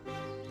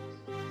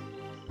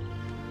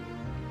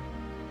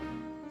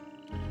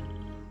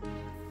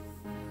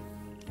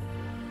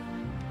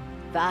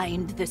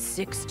 Find the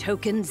 6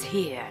 tokens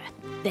here,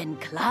 then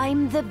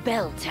climb the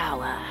bell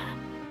tower.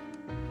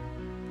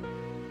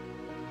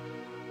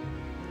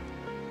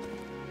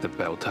 The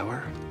bell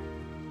tower?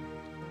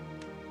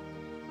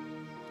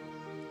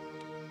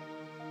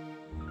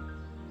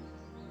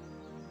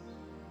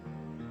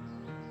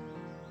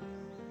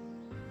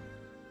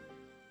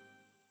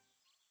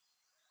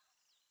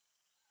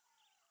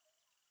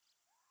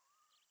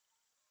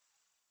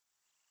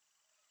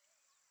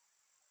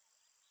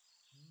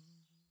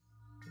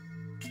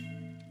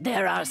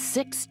 There are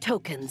 6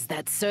 tokens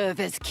that serve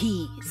as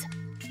keys.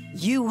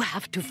 You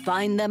have to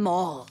find them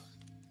all.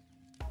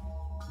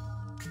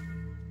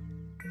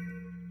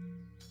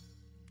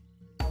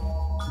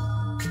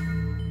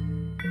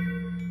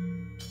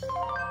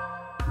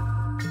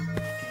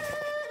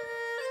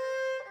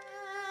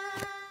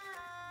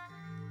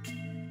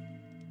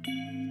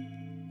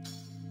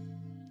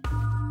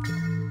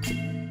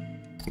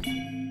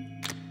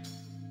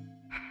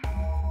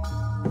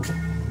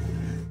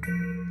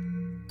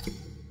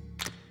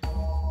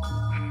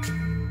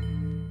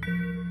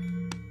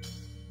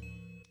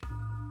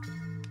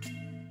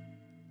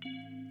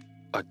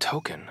 A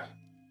token?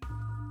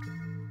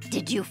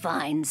 Did you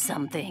find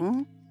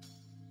something?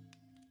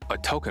 A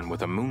token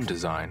with a moon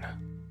design.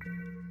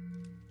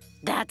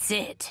 That's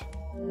it.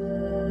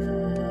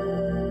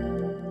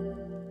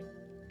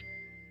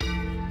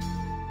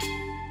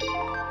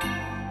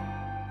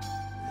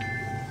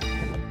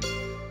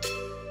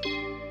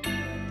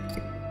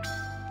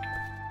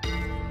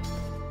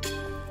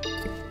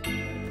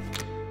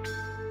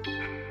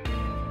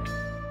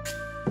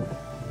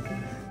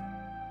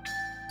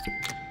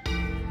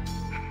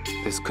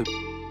 This could...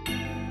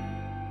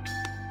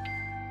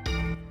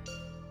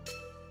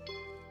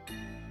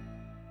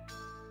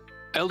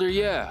 Elder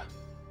Yeah!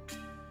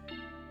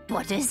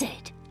 What is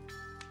it?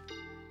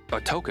 A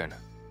token.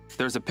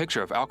 There's a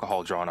picture of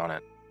alcohol drawn on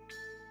it.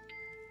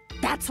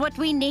 That's what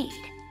we need.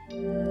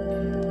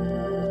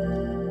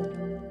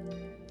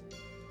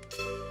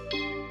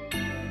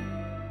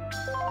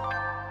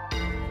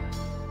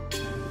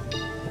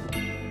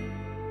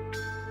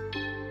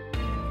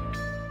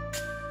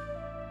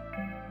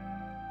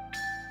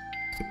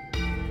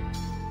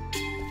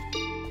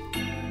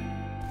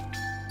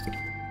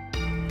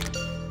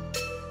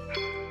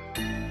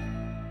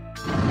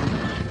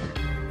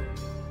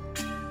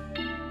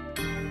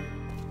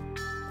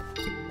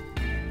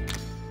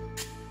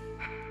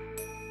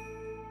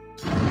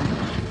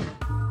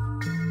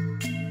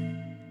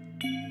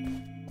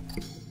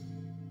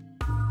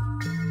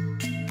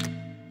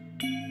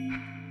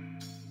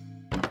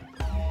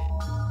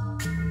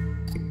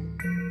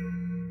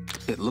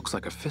 It looks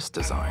like a fist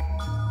design.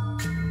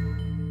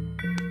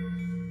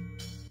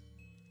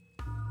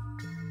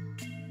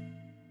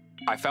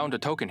 I found a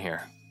token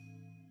here.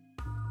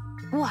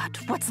 What?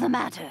 What's the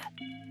matter?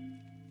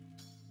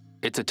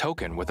 It's a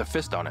token with a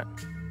fist on it.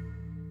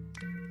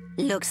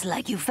 Looks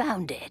like you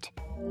found it.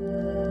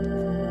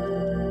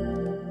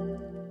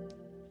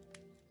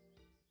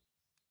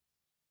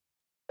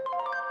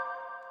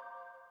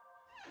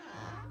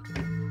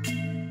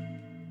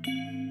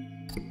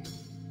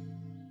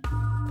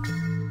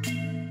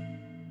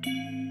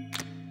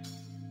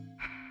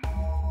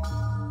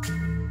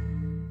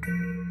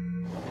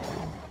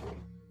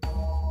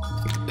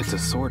 It's a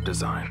sword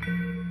design.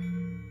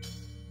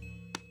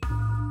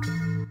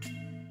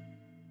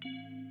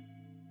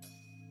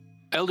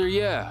 Elder,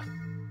 yeah.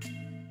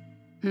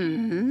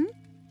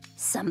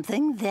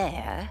 Something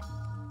there?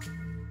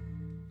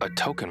 A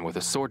token with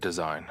a sword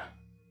design.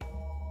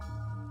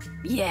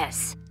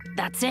 Yes,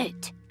 that's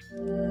it.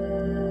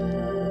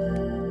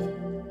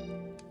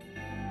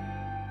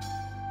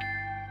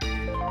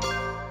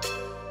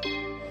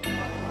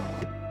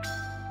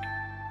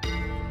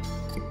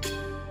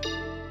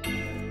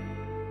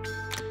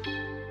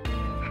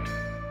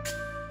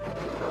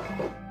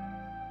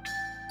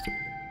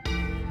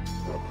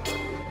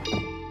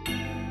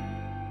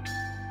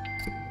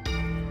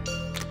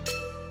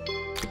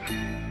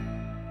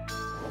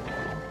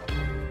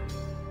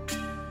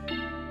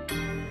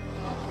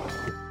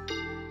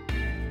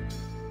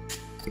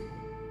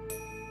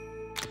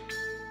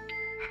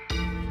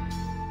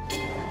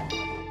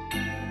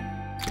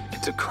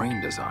 It's a crane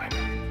design.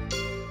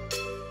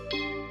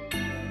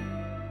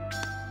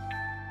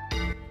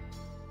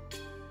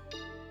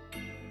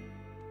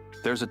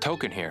 There's a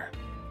token here.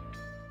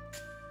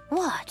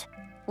 What?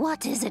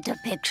 What is it a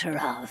picture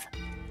of?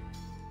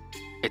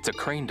 It's a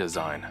crane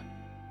design.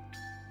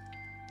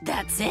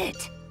 That's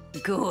it.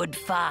 Good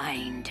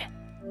find.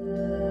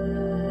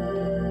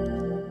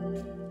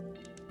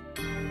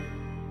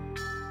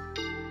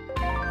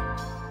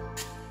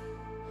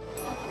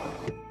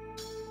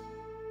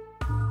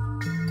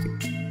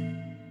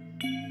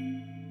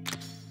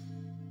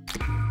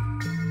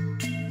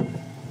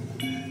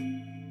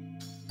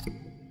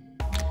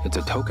 It's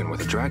a token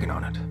with a dragon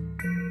on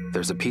it.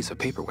 There's a piece of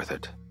paper with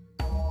it.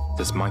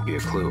 This might be a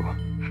clue.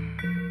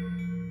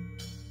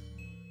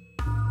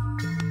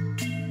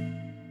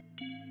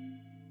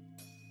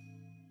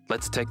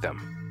 Let's take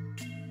them.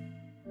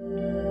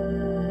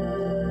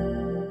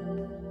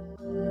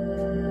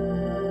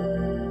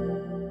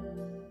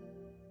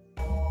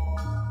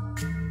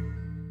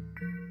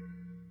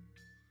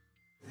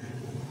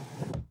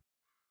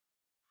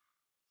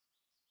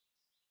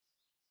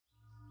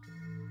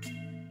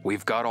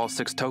 We've got all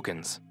 6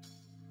 tokens.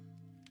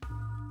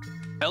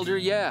 Elder,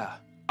 yeah.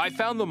 I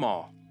found them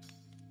all.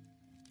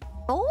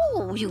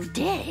 Oh, you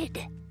did?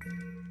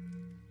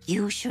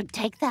 You should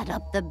take that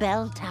up the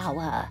bell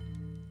tower.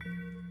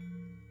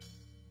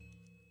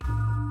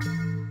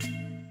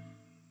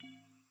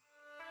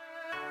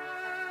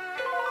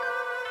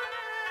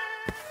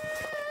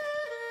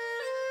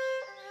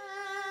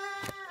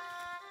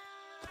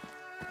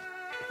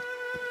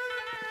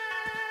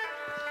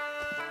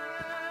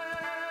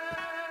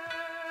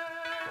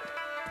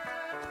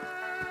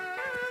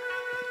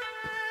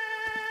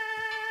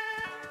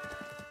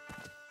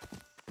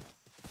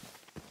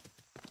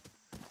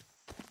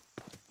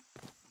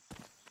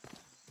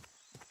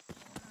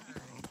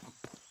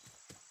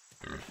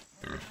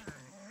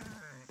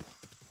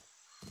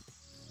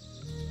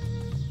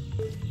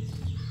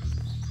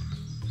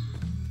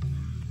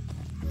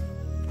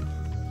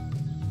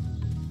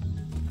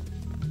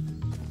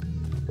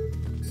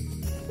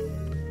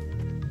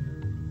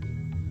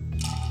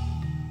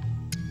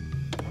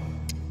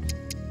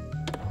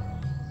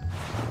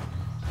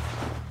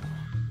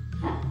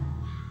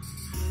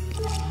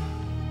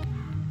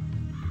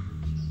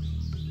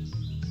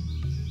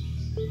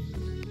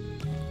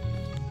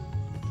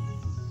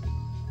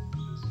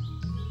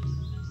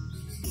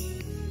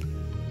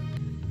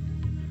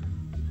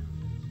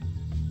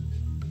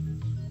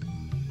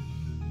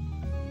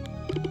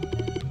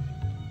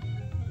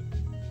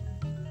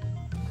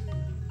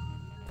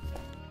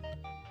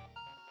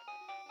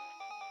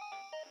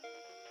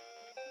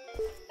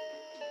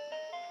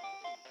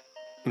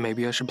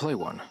 Maybe I should play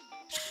one.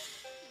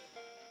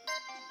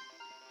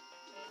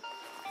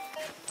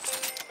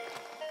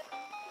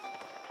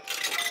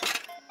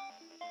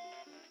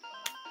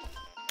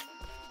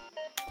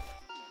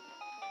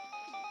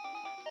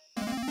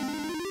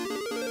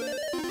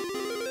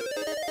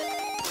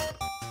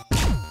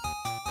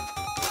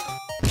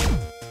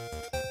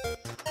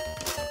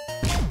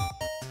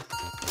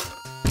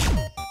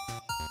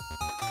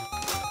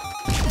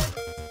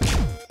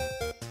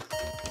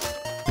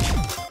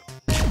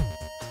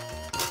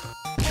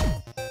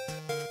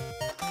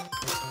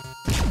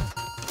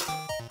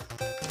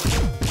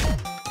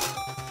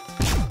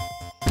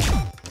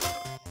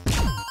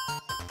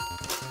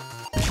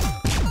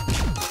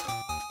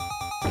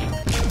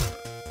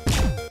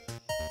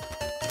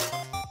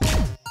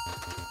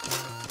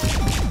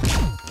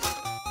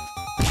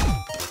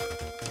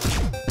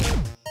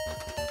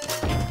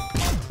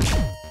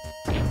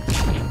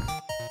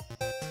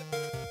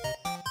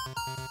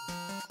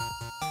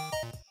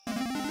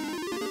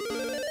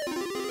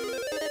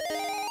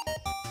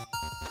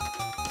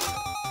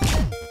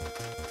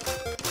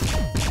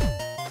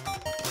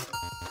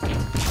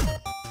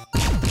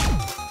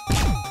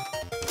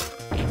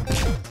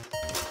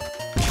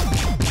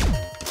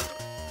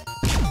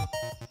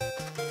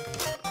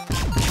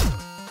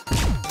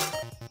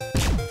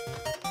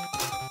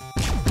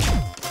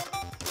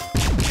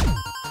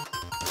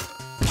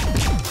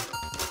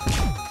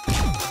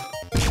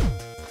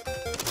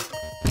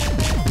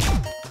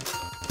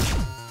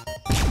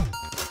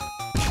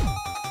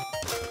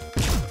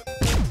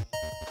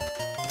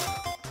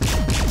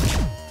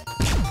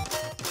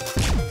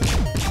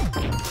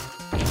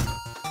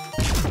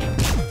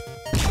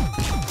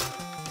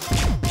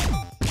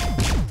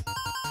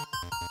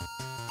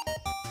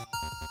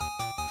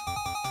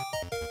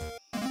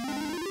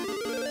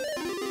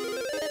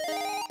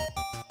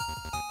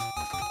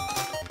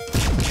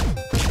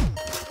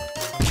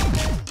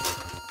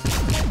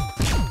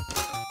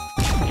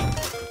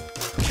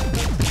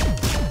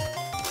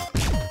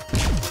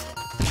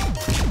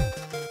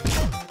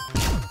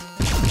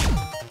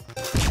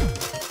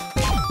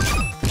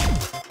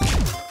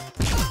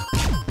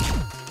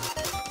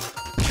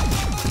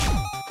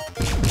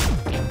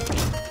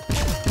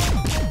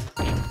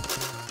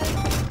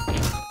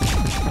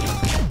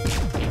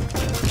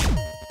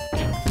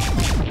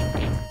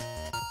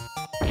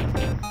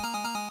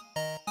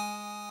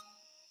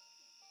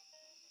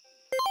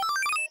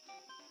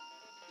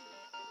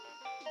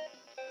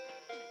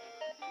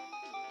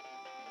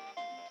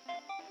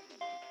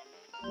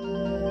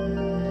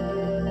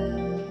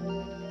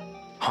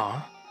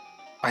 Huh?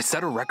 I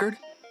set a record?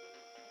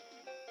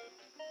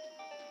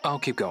 I'll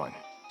keep going.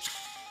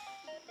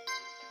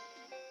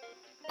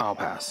 I'll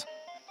pass.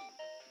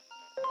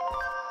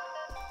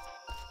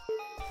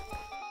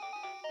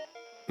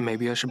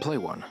 Maybe I should play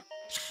one.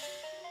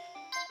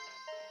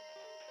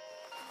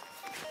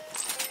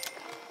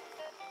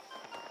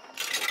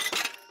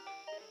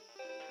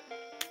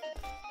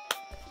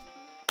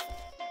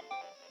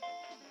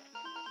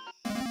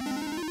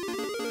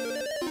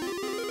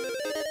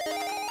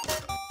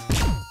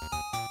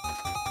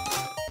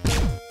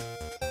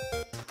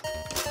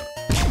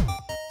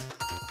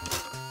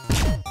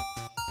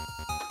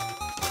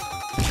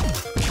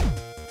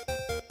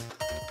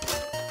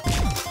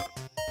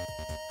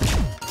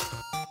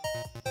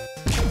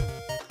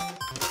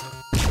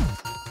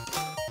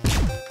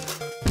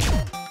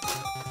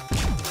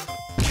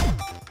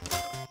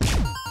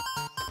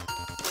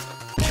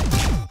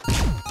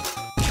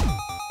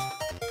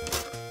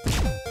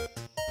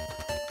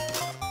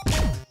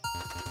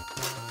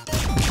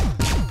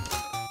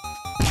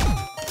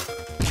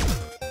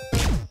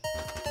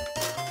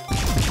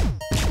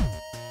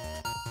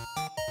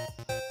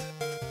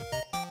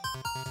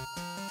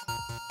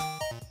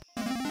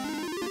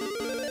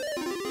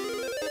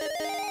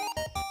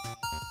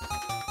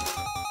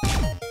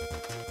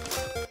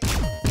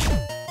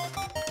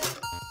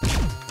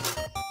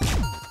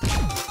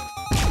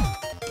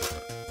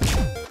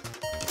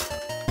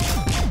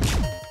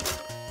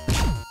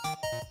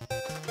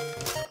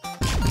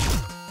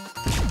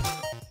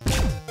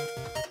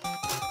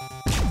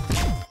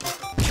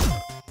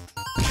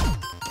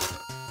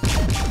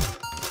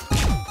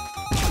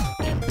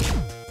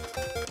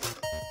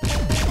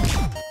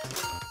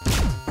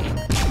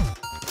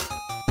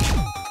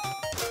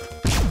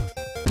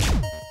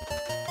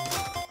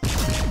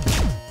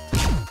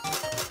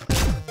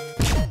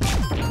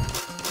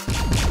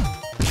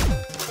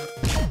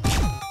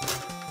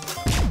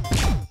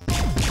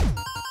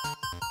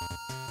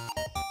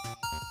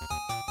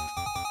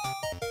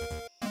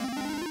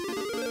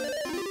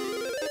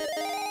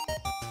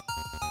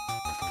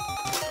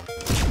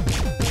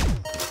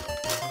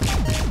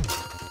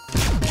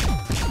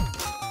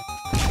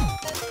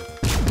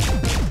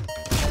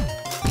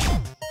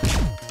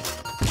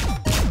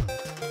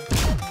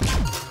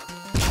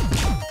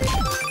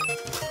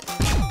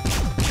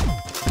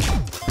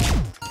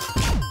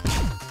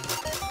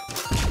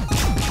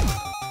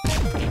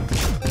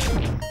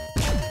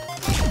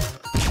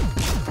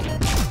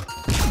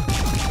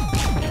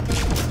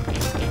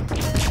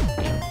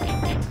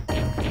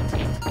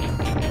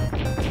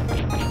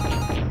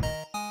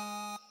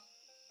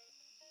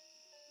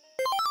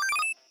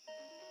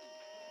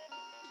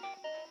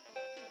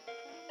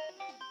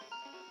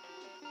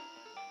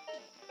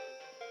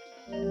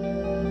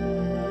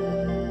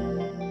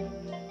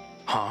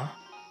 Huh?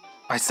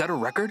 I set a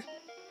record?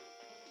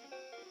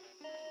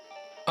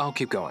 I'll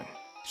keep going.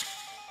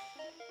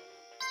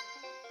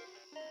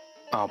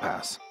 I'll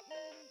pass.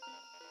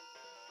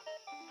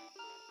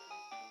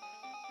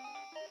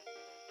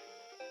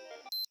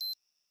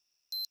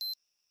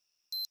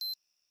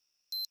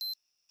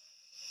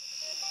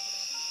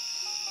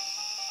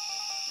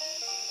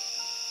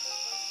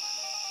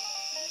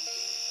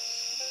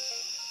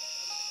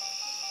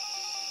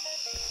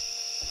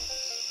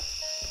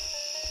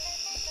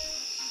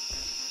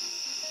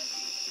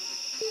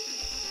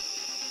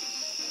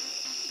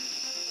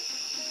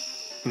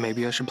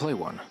 Maybe I should play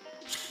one.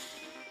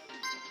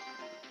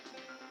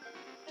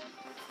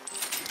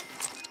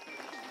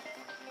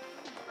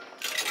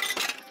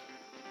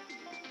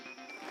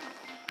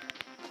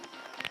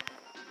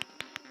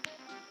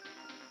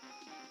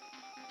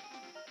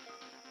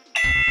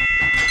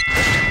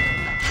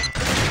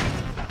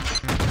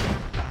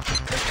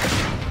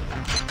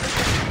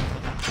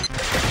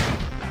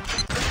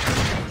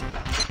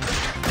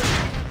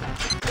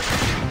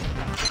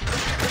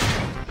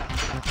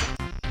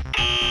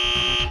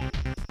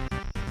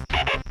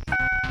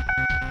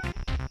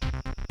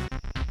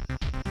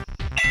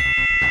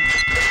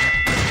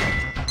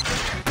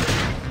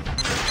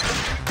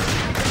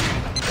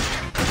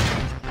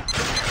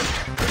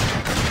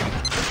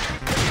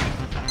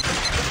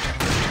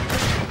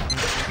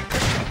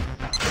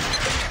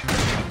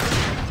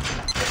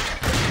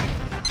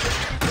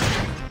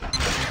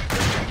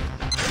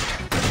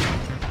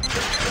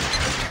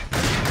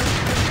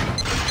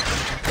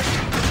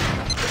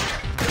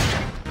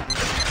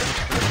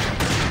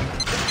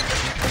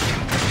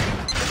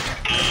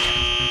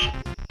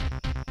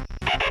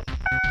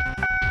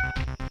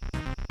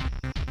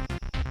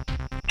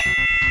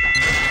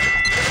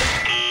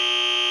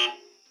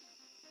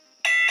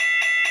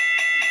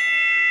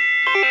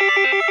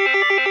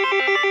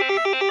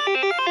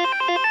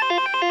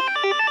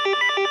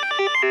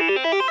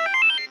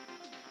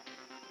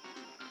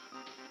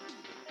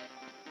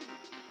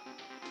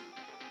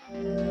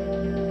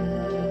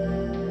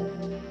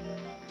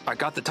 I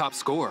got the top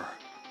score.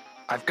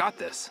 I've got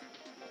this.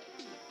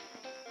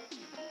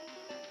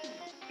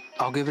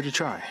 I'll give it a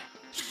try.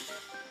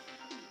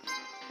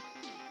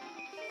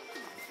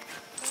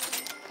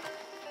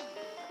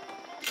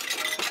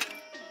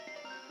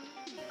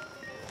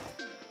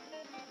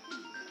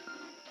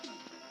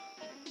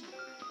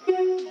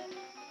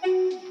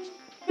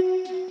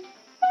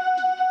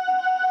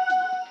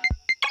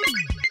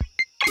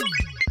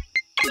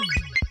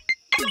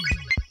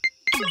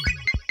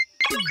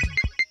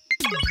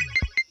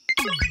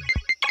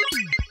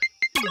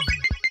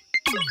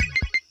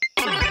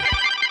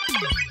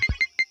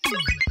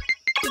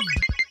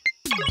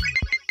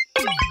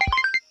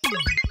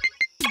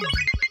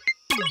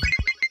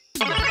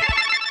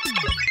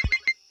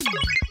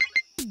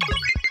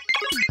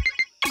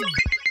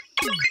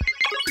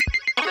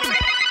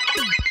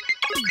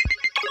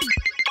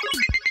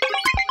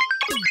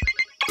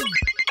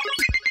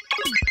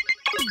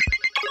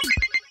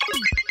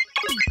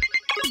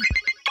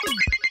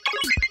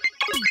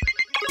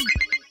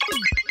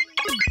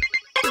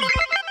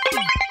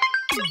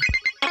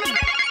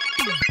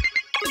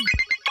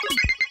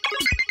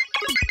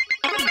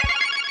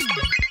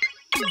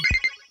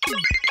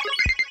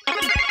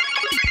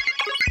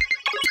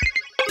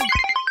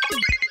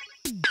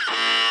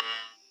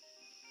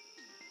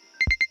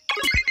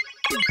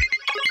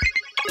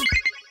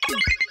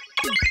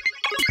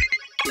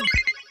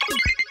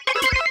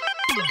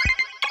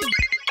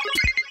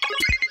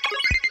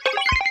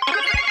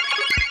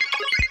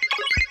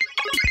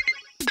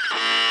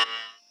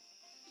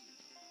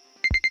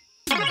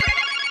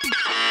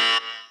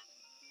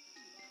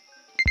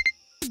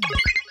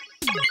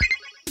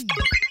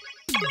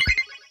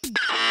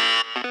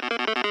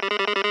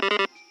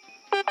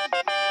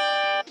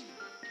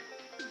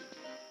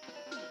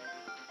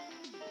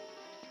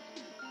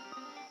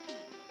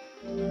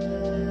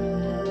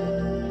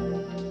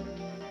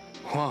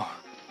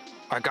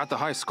 the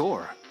high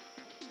score.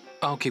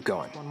 I'll keep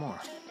going. One more.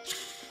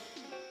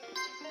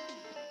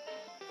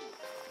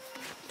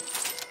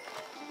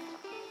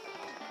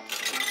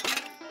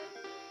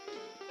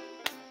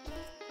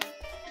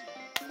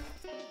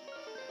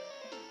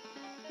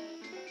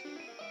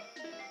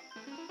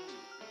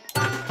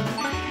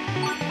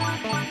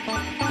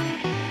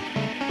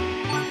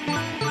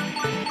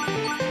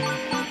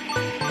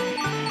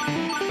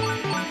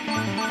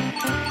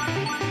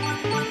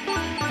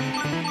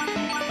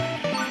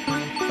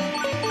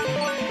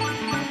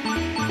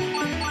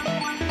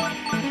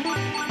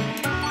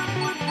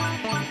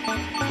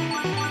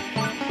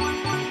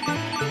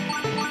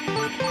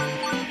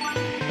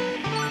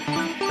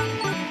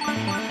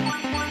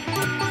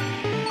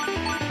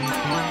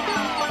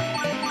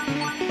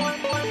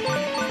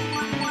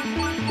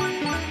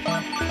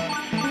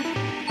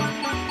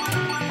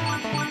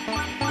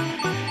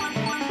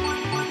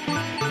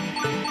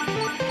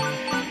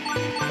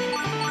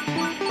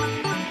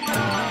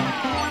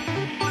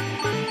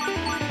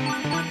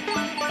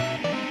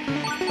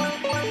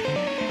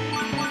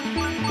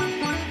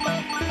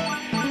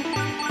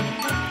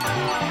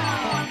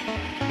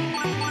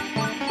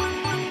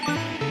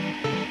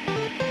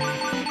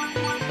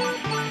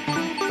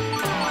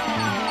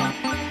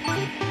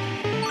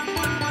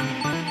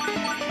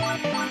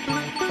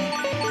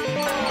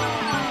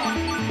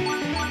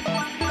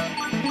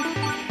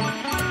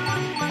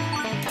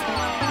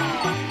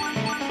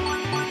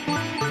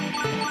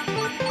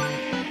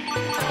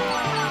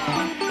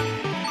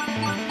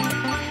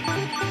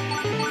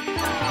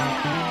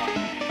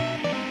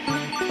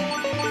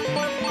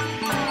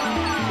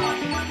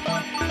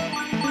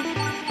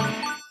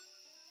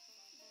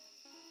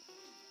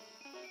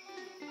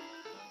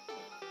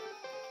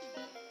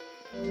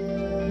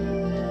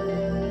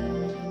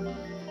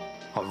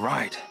 All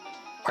right.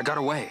 I got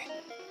away.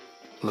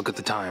 Look at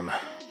the time.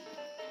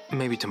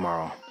 Maybe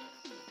tomorrow.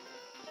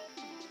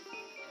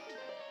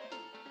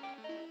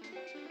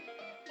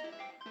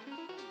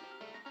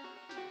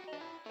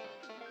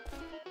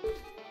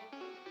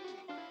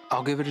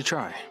 I'll give it a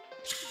try.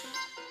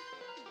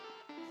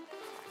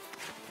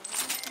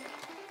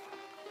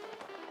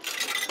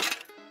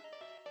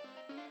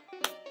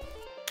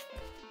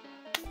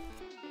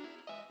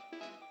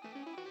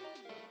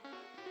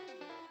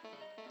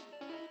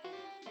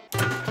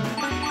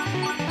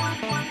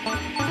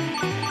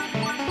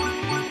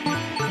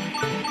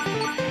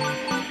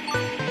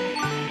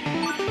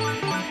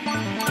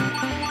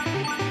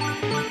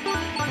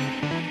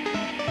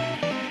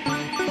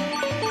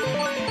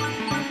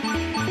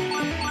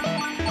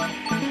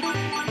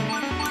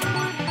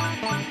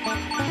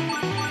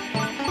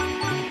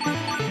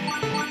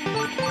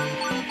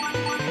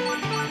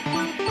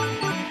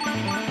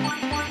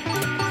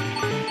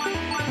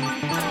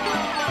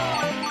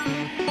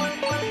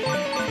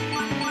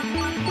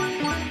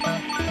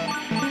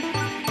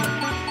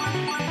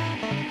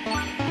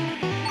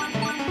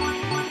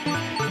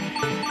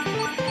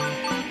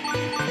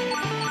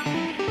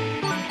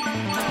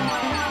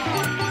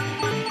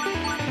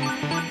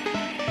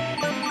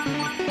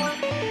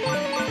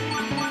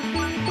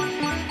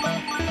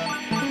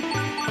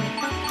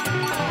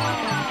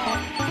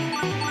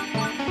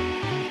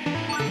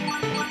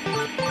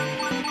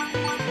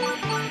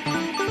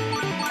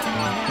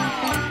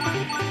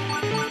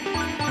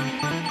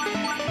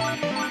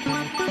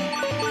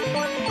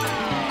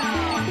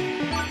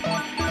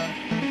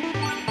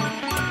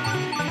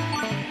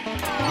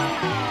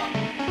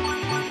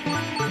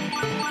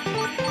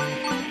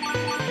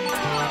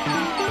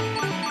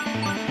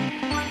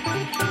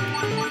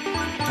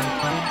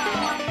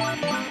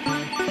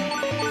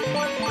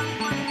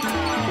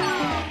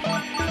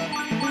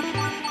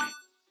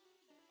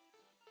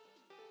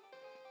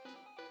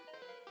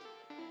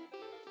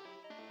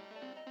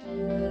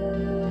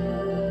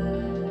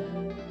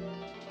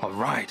 All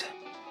right.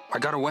 I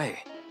got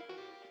away.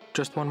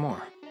 Just one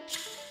more.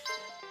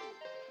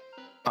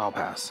 I'll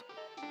pass.